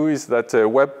one to do is that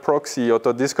web proxy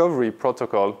auto-discovery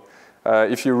protocol.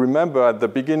 If you remember at the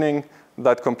beginning,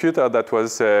 that computer that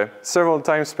was several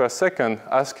times per second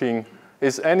asking,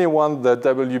 is anyone the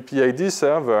WPAD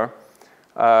server?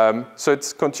 So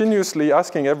it's continuously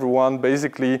asking everyone,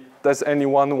 basically, does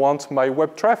anyone want my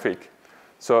web traffic?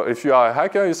 So if you are a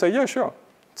hacker, you say, yeah, sure,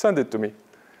 send it to me.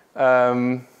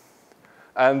 And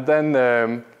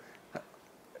then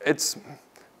it's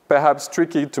perhaps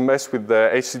tricky to mess with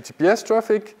the HTTPS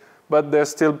traffic, but there's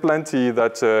still plenty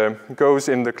that goes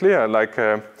in the clear. Like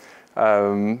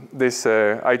this,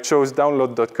 I chose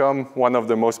download.com, one of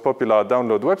the most popular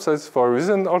download websites for a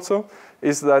reason also,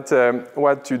 is that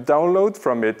what you download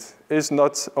from it is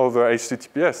not over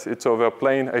HTTPS, it's over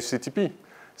plain HTTP.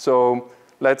 So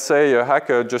let's say a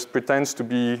hacker just pretends to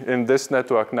be in this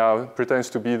network now, pretends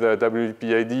to be the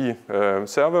WPAD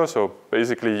server, so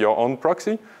basically your own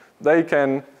proxy. They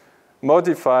can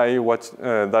modify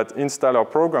that installer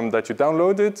program that you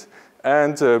downloaded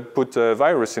and put a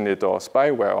virus in it or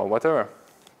spyware or whatever.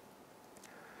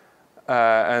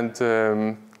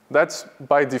 That's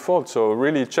by default, so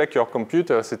really check your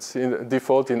computers. It's in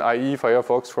default in IE,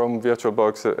 Firefox, Chrome,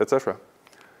 VirtualBox, etc.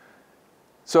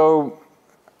 So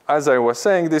as I was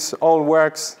saying, this all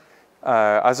works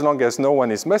as long as no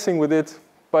one is messing with it.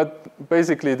 But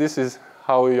basically, this is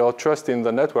how your trust in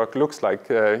the network looks like.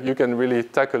 You can really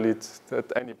tackle it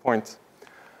at any point.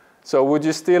 So would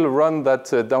you still run that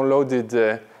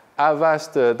downloaded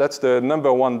Avast? That's the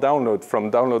 #1 download from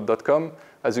download.com,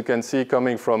 as you can see,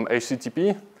 coming from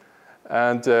HTTP.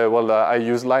 And well, I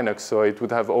use Linux, so it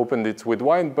would have opened it with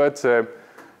WAN. But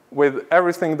with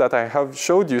everything that I have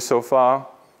showed you so far,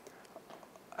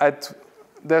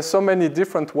 there's so many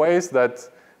different ways that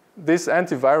this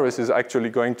antivirus is actually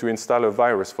going to install a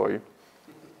virus for you.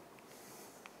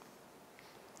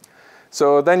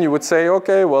 So then you would say,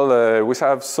 OK, well, we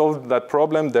have solved that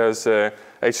problem. There's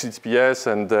HTTPS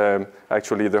and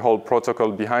actually the whole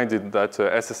protocol behind it, that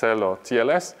SSL or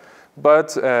TLS.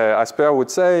 But as Per would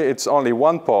say, it's only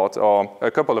one port or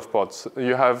a couple of ports.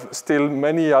 You have still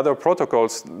many other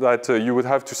protocols that you would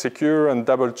have to secure and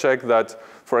double check that,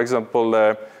 for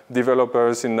example,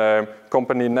 developers in a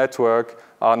company network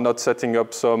are not setting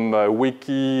up some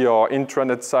wiki or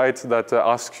intranet site that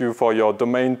asks you for your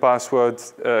domain password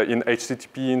in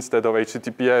HTTP instead of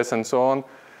HTTPS and so on.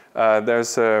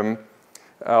 There's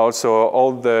also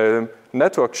all the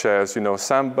network shares, you know,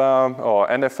 Samba or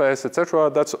NFS, etc.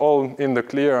 That's all in the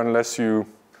clear unless I'm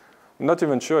not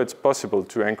even sure it's possible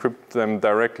to encrypt them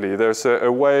directly. There's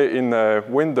a way in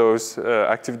Windows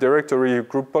Active Directory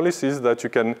group policies that you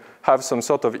can have some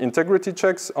sort of integrity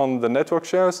checks on the network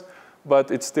shares,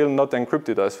 but it's still not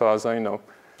encrypted as far as I know.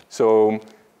 So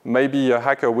maybe a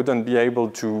hacker wouldn't be able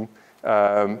to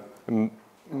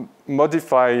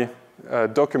modify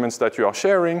documents that you are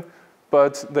sharing,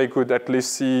 but they could at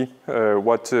least see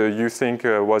what you think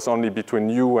was only between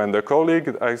you and a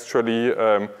colleague. Actually,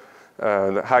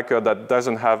 the hacker that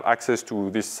doesn't have access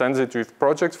to these sensitive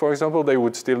projects, for example, they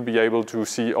would still be able to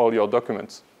see all your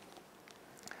documents.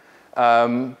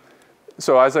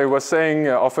 So as I was saying,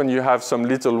 often you have some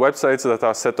little websites that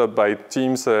are set up by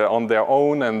teams on their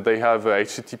own, and they have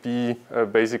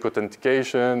HTTP basic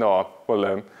authentication, or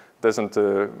well,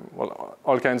 well,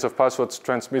 all kinds of passwords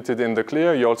transmitted in the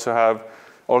clear. You also have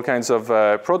all kinds of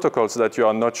protocols that you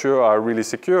are not sure are really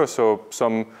secure. So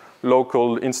some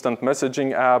local instant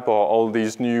messaging app, or all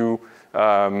these new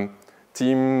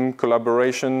team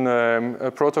collaboration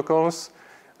protocols.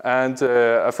 And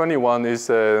a funny one is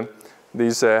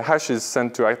these hashes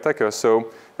sent to attackers.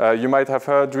 So you might have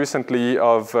heard recently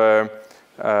of the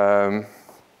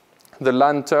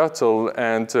LAN turtle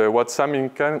and what Sami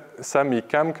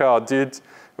Kamkar did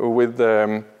with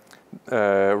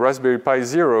Raspberry Pi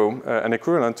Zero, an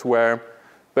equivalent where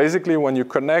basically when you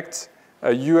connect a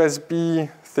USB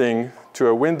thing to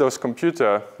a Windows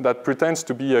computer that pretends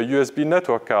to be a USB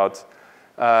network card,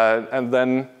 and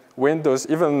then Windows,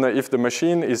 even if the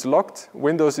machine is locked,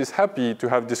 Windows is happy to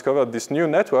have discovered this new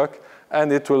network,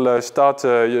 and it will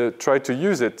try to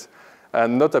use it.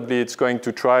 And notably, it's going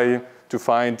to try to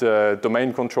find a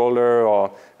domain controller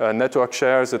or network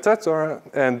shares, etc.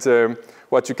 And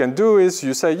what you can do is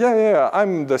you say, yeah,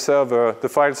 I'm the server, the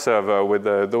file server with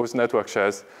those network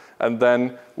shares. And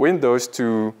then Windows,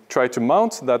 to try to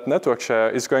mount that network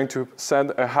share, is going to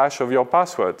send a hash of your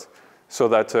password. So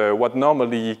that what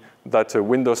normally that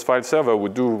Windows file server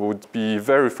would do would be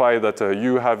verify that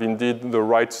you have indeed the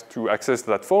right to access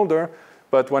that folder.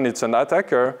 But when it's an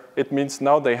attacker, it means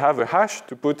now they have a hash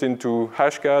to put into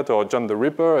Hashcat or John the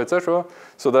Ripper, etc.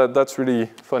 So that's really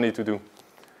funny to do.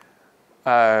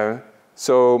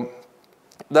 So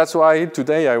that's why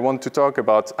today I want to talk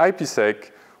about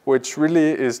IPsec, which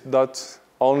really is not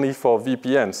only for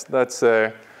VPNs. That's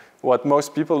what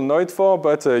most people know it for,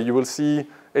 but you will see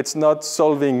it's not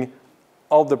solving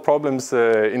all the problems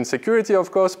in security,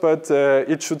 of course, but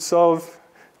it should solve,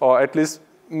 or at least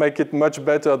make it much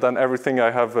better than everything I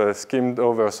have skimmed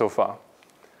over so far.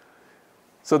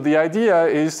 So the idea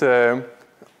is,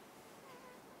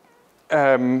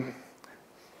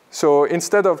 so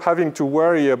instead of having to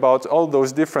worry about all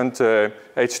those different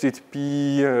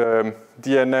HTTP,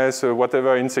 DNS,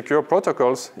 whatever insecure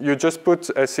protocols, you just put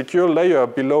a secure layer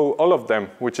below all of them,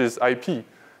 which is IP.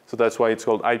 So that's why it's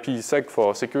called IPsec,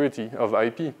 for security of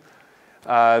IP.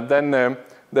 Then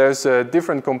there's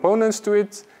different components to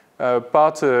it.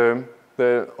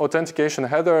 The authentication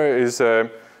header is,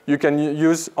 you can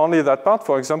use only that part.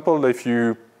 For example, if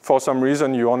you, for some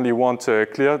reason, you only want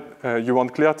clear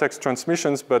text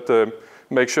transmissions, but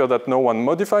make sure that no one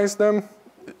modifies them,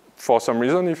 for some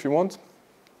reason, if you want.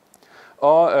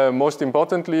 Or most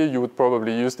importantly, you would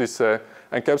probably use this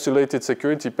encapsulated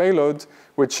security payload,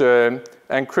 which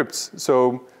encrypts.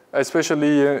 So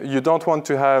especially, you don't want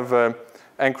to have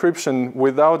encryption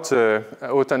without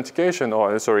authentication,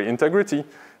 or integrity,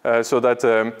 so that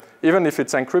even if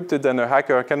it's encrypted and a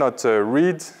hacker cannot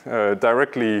read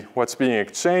directly what's being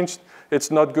exchanged,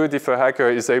 it's not good if a hacker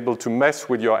is able to mess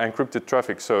with your encrypted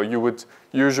traffic. So you would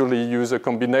usually use a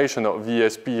combination of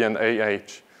VSP and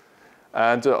AH.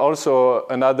 And also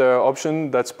another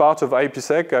option that's part of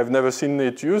IPsec, I've never seen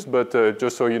it used, but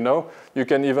just so you know, you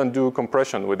can even do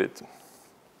compression with it.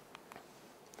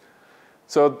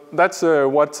 So that's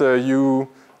what you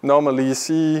normally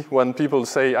see when people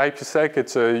say IPsec.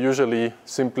 It's usually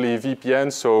simply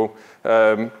VPN, so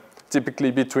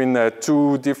typically between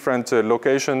two different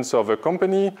locations of a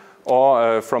company,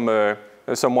 or from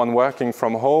someone working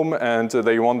from home, and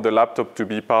they want the laptop to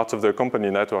be part of the company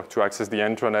network to access the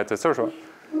intranet, etc.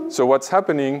 So what's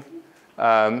happening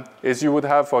is you would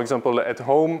have, for example, at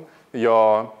home,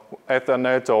 your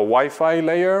Ethernet or Wi-Fi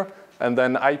layer, and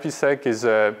then IPsec is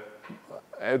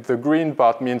the green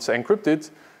part means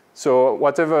encrypted. So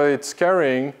whatever it's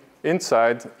carrying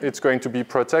inside, it's going to be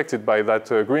protected by that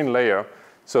green layer.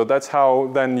 So that's how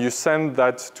then you send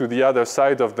that to the other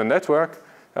side of the network.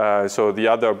 So the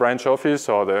other branch office,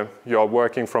 or you're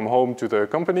working from home to the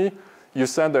company. You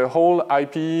send a whole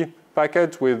IP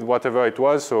packet with whatever it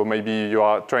was. So maybe you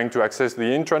are trying to access the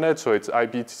intranet, so it's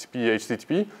IP, TCP,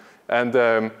 HTTP. And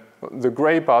the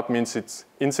gray part means it's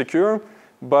insecure.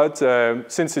 But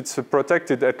since it's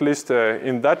protected, at least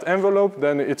in that envelope,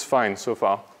 then it's fine so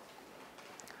far.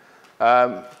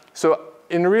 So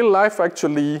in real life,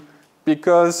 actually,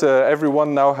 because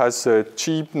everyone now has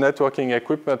cheap networking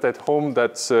equipment at home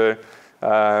that's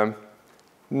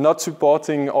not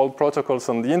supporting all protocols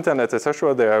on the internet,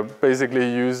 etc., they are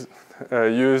basically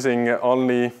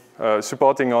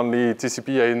supporting only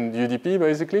TCP and UDP,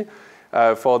 basically,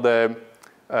 for the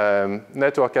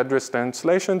network address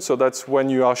translation. So that's when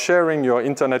you are sharing your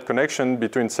internet connection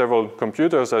between several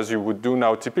computers, as you would do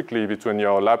now typically between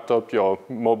your laptop, your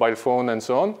mobile phone, and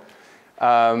so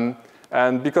on.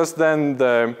 And because then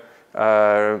the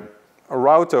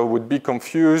router would be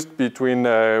confused between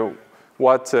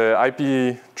what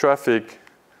IP traffic,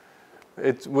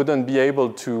 it wouldn't be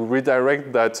able to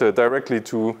redirect that directly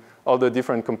to all the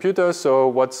different computers. So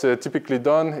what's typically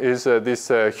done is this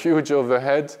huge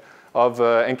overhead of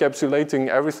encapsulating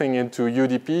everything into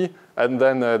UDP, and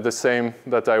then the same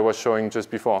that I was showing just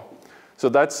before. So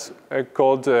that's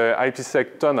called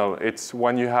IPsec tunnel. It's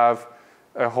when you have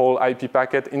a whole IP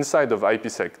packet inside of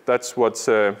IPsec. That's what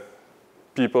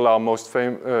people are most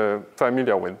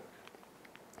familiar with.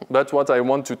 But what I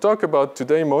want to talk about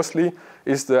today mostly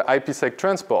is the IPsec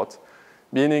transport,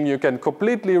 meaning you can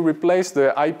completely replace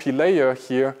the IP layer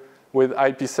here with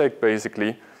IPsec,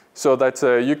 basically, so that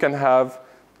you can have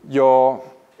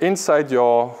inside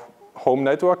your home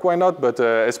network, why not, but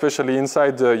especially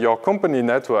inside your company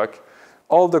network,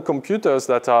 all the computers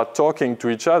that are talking to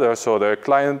each other, so the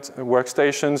client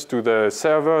workstations to the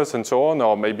servers and so on,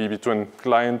 or maybe between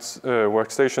client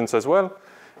workstations as well,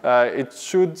 it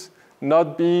should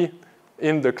not be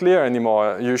in the clear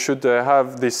anymore. You should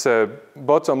have this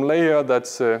bottom layer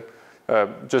that's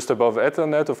just above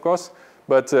Ethernet, of course,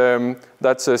 but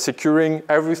that's securing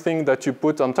everything that you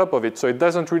put on top of it. So it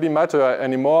doesn't really matter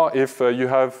anymore if you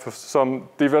have some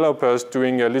developers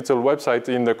doing a little website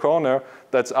in the corner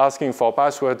that's asking for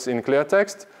passwords in clear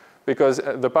text, because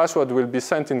the password will be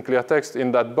sent in clear text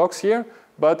in that box here,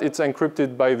 but it's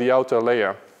encrypted by the outer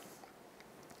layer.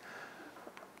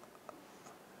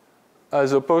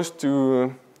 As opposed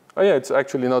to, oh yeah, it's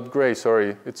actually not gray,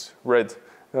 sorry, it's red.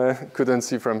 Couldn't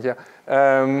see from here.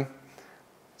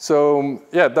 So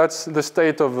yeah, that's the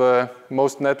state of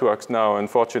most networks now,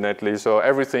 unfortunately. So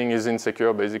everything is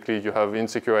insecure, basically. You have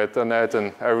insecure Ethernet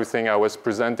and everything I was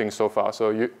presenting so far.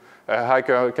 So a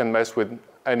hacker can mess with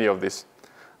any of this,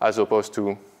 as opposed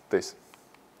to this.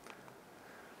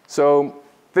 So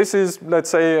this is, let's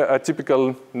say, a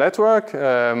typical network.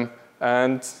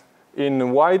 And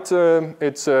in white,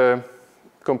 it's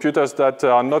computers that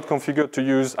are not configured to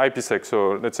use IPsec.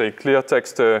 So let's say clear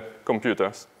text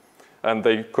computers. And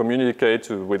they communicate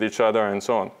with each other and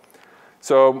so on.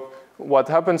 So what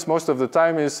happens most of the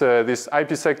time is this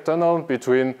IPsec tunnel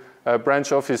between a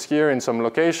branch office here in some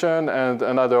location and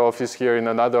another office here in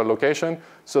another location.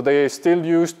 So they still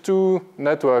use two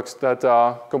networks that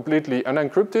are completely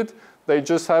unencrypted. They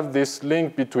just have this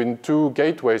link between two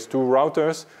gateways, two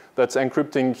routers, that's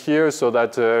encrypting here so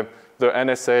that the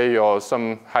NSA or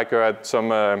some hacker at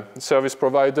some service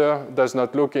provider does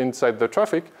not look inside the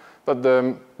traffic. But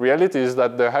the reality is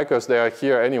that the hackers, they are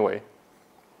here anyway.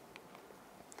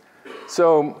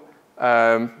 So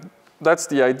that's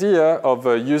the idea of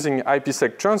using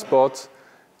IPsec transport.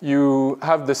 You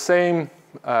have the same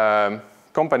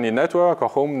company network or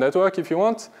home network, if you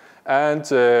want,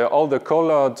 and all the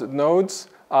colored nodes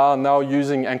are now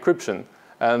using encryption.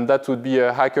 And that would be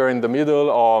a hacker in the middle,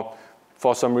 or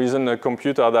for some reason, a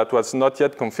computer that was not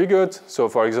yet configured. So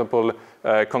for example,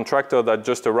 a contractor that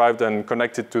just arrived and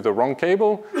connected to the wrong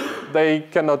cable, they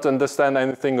cannot understand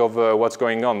anything of what's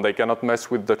going on. They cannot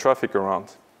mess with the traffic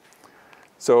around.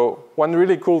 So one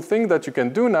really cool thing that you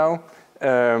can do now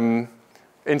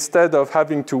instead of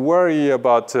having to worry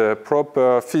about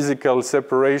proper physical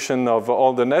separation of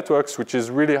all the networks, which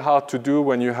is really hard to do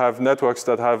when you have networks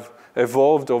that have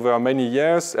evolved over many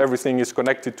years, everything is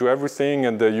connected to everything,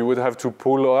 and you would have to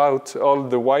pull out all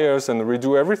the wires and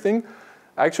redo everything.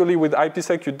 Actually, with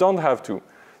IPsec, you don't have to.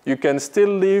 You can still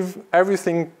leave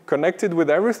everything connected with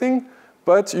everything,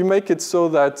 but you make it so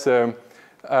that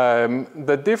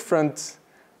the different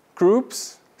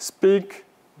groups speak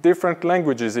different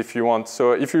languages if you want.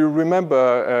 So if you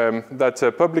remember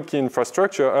that public key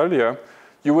infrastructure earlier,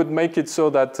 you would make it so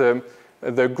that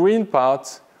the green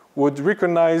part would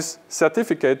recognize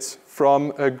certificates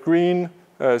from a green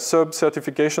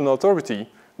sub-certification authority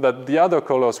that the other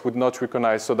colors would not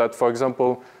recognize. So that, for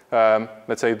example,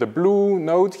 let's say the blue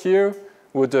node here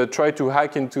would try to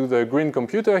hack into the green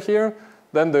computer here.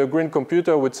 Then the green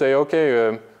computer would say,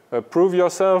 okay, prove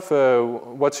yourself,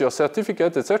 what's your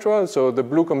certificate, etc. So the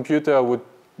blue computer would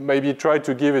maybe try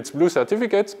to give its blue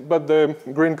certificate, but the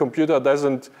green computer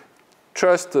doesn't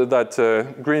trust that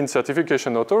green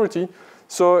certification authority,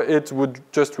 so it would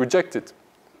just reject it.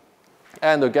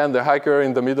 And again, the hacker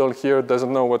in the middle here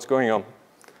doesn't know what's going on.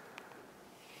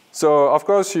 So of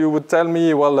course, you would tell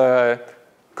me, well,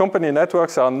 company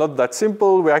networks are not that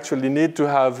simple. We actually need to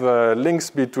have links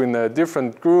between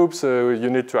different groups. You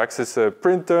need to access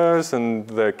printers and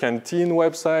the canteen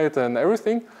website and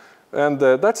everything. And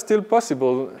that's still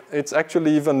possible. It's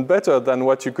actually even better than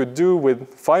what you could do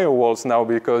with firewalls now,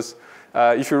 because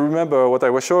if you remember what I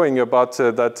was showing about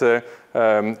that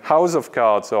house of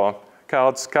cards or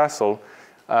cards castle,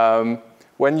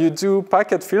 when you do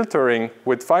packet filtering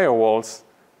with firewalls,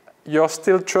 you're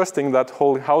still trusting that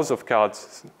whole house of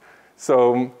cards.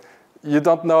 So you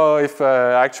don't know if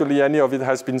actually any of it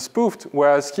has been spoofed.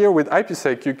 Whereas here with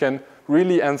IPsec, you can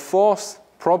really enforce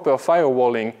proper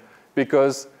firewalling,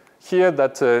 because here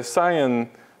that cyan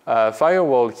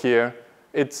firewall here,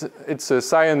 it's a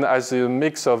cyan as a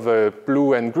mix of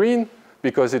blue and green,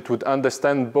 because it would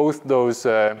understand both those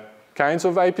kinds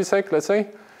of IPsec, let's say.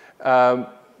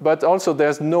 But also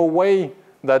there's no way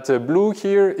that blue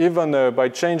here, even by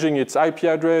changing its IP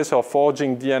address or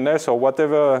forging DNS or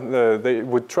whatever they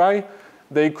would try,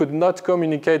 they could not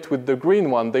communicate with the green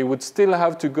one. They would still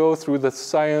have to go through the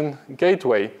cyan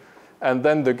gateway. And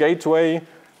then the gateway,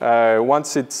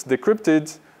 once it's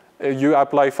decrypted, you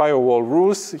apply firewall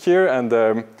rules here,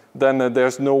 and then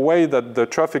there's no way that the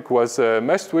traffic was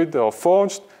messed with or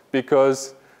forged,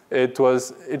 because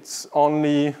it's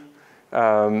only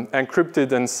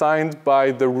encrypted and signed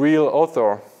by the real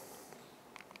author.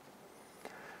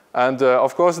 And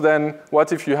of course, then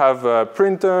what if you have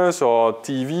printers or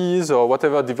TVs or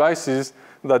whatever devices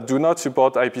that do not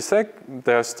support IPsec?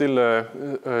 There are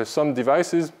still some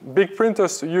devices. Big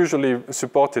printers usually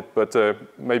support it, but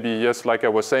maybe, yes, like I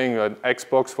was saying, an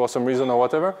Xbox for some reason or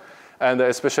whatever. And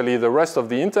especially the rest of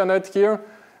the internet here,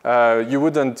 you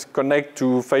wouldn't connect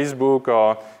to Facebook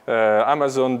or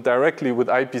Amazon directly with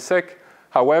IPsec.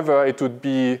 However, it would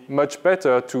be much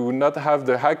better to not have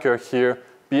the hacker here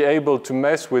be able to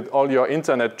mess with all your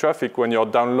internet traffic when you're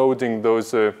downloading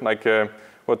those,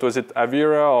 what was it,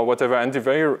 Avira or whatever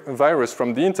antivirus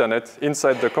from the internet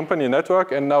inside the company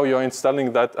network, and now you're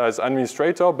installing that as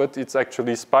administrator, but it's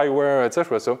actually spyware,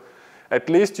 etc. So at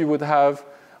least you would have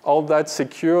all that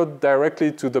secured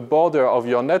directly to the border of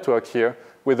your network here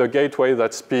with a gateway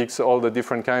that speaks all the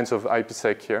different kinds of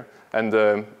IPsec here, and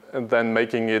then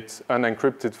making it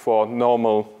unencrypted for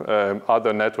normal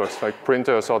other networks like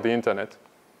printers or the internet.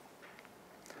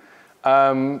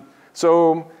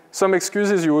 So some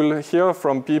excuses you will hear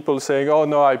from people saying, oh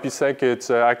no, IPsec, it's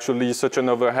actually such an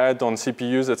overhead on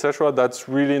CPUs, etc. That's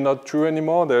really not true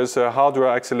anymore. There's a hardware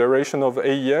acceleration of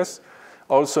AES.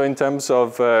 Also in terms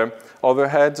of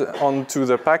overhead onto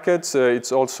the packets,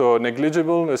 it's also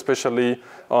negligible, especially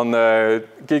on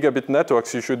gigabit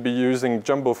networks. You should be using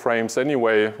jumbo frames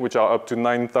anyway, which are up to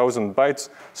 9,000 bytes.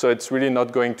 So it's really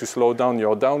not going to slow down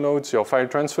your downloads, your file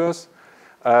transfers.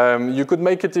 You could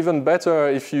make it even better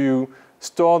if you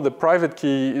store the private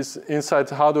keys inside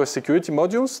hardware security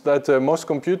modules that most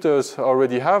computers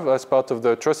already have as part of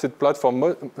the trusted platform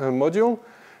module.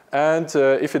 And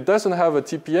if it doesn't have a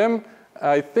TPM,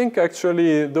 I think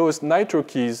actually those Nitro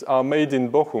keys are made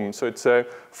in Bochum. So it's a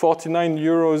 49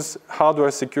 euros hardware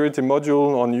security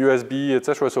module on USB,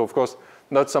 etc. So of course,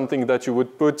 not something that you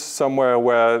would put somewhere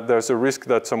where there's a risk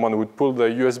that someone would pull the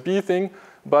USB thing,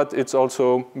 but it's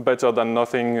also better than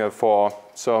nothing for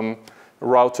some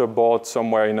router board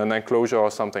somewhere in an enclosure or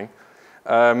something.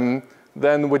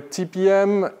 Then with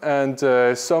TPM and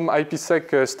some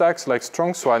IPsec stacks like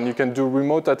StrongSwan, you can do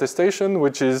remote attestation,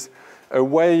 which is a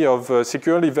way of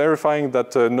securely verifying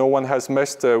that no one has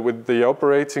messed with the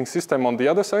operating system on the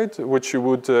other side, which you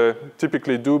would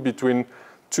typically do between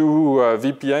two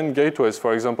VPN gateways,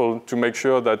 for example, to make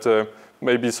sure that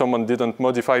maybe someone didn't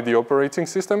modify the operating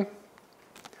system.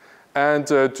 And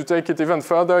to take it even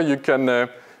further, you can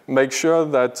make sure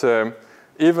that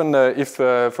even if,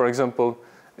 for example,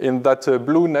 in that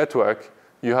blue network,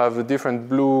 you have different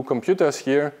blue computers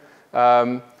here.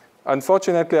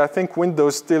 Unfortunately, I think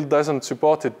Windows still doesn't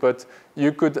support it, but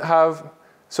you could have,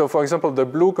 so for example, the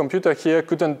blue computer here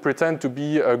couldn't pretend to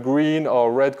be a green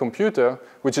or red computer,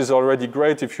 which is already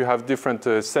great if you have different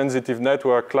sensitive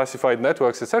network, classified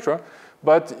networks, etc.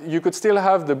 But you could still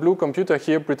have the blue computer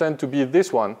here pretend to be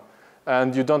this one,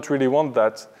 and you don't really want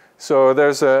that. So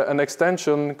there's an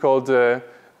extension called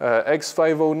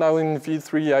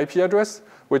X509v3 IP address,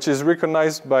 which is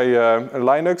recognized by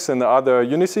Linux and other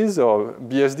Unisys, or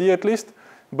BSD at least,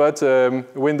 but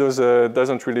Windows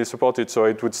doesn't really support it, so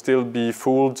it would still be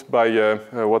fooled by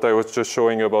what I was just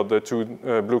showing about the two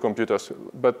blue computers,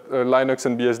 but Linux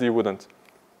and BSD wouldn't.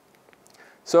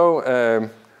 So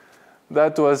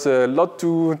that was a lot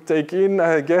to take in.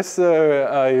 I guess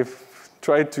I've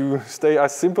tried to stay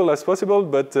as simple as possible,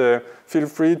 but feel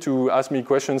free to ask me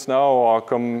questions now or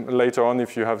come later on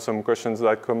if you have some questions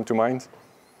that come to mind.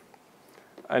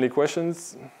 Any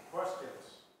questions?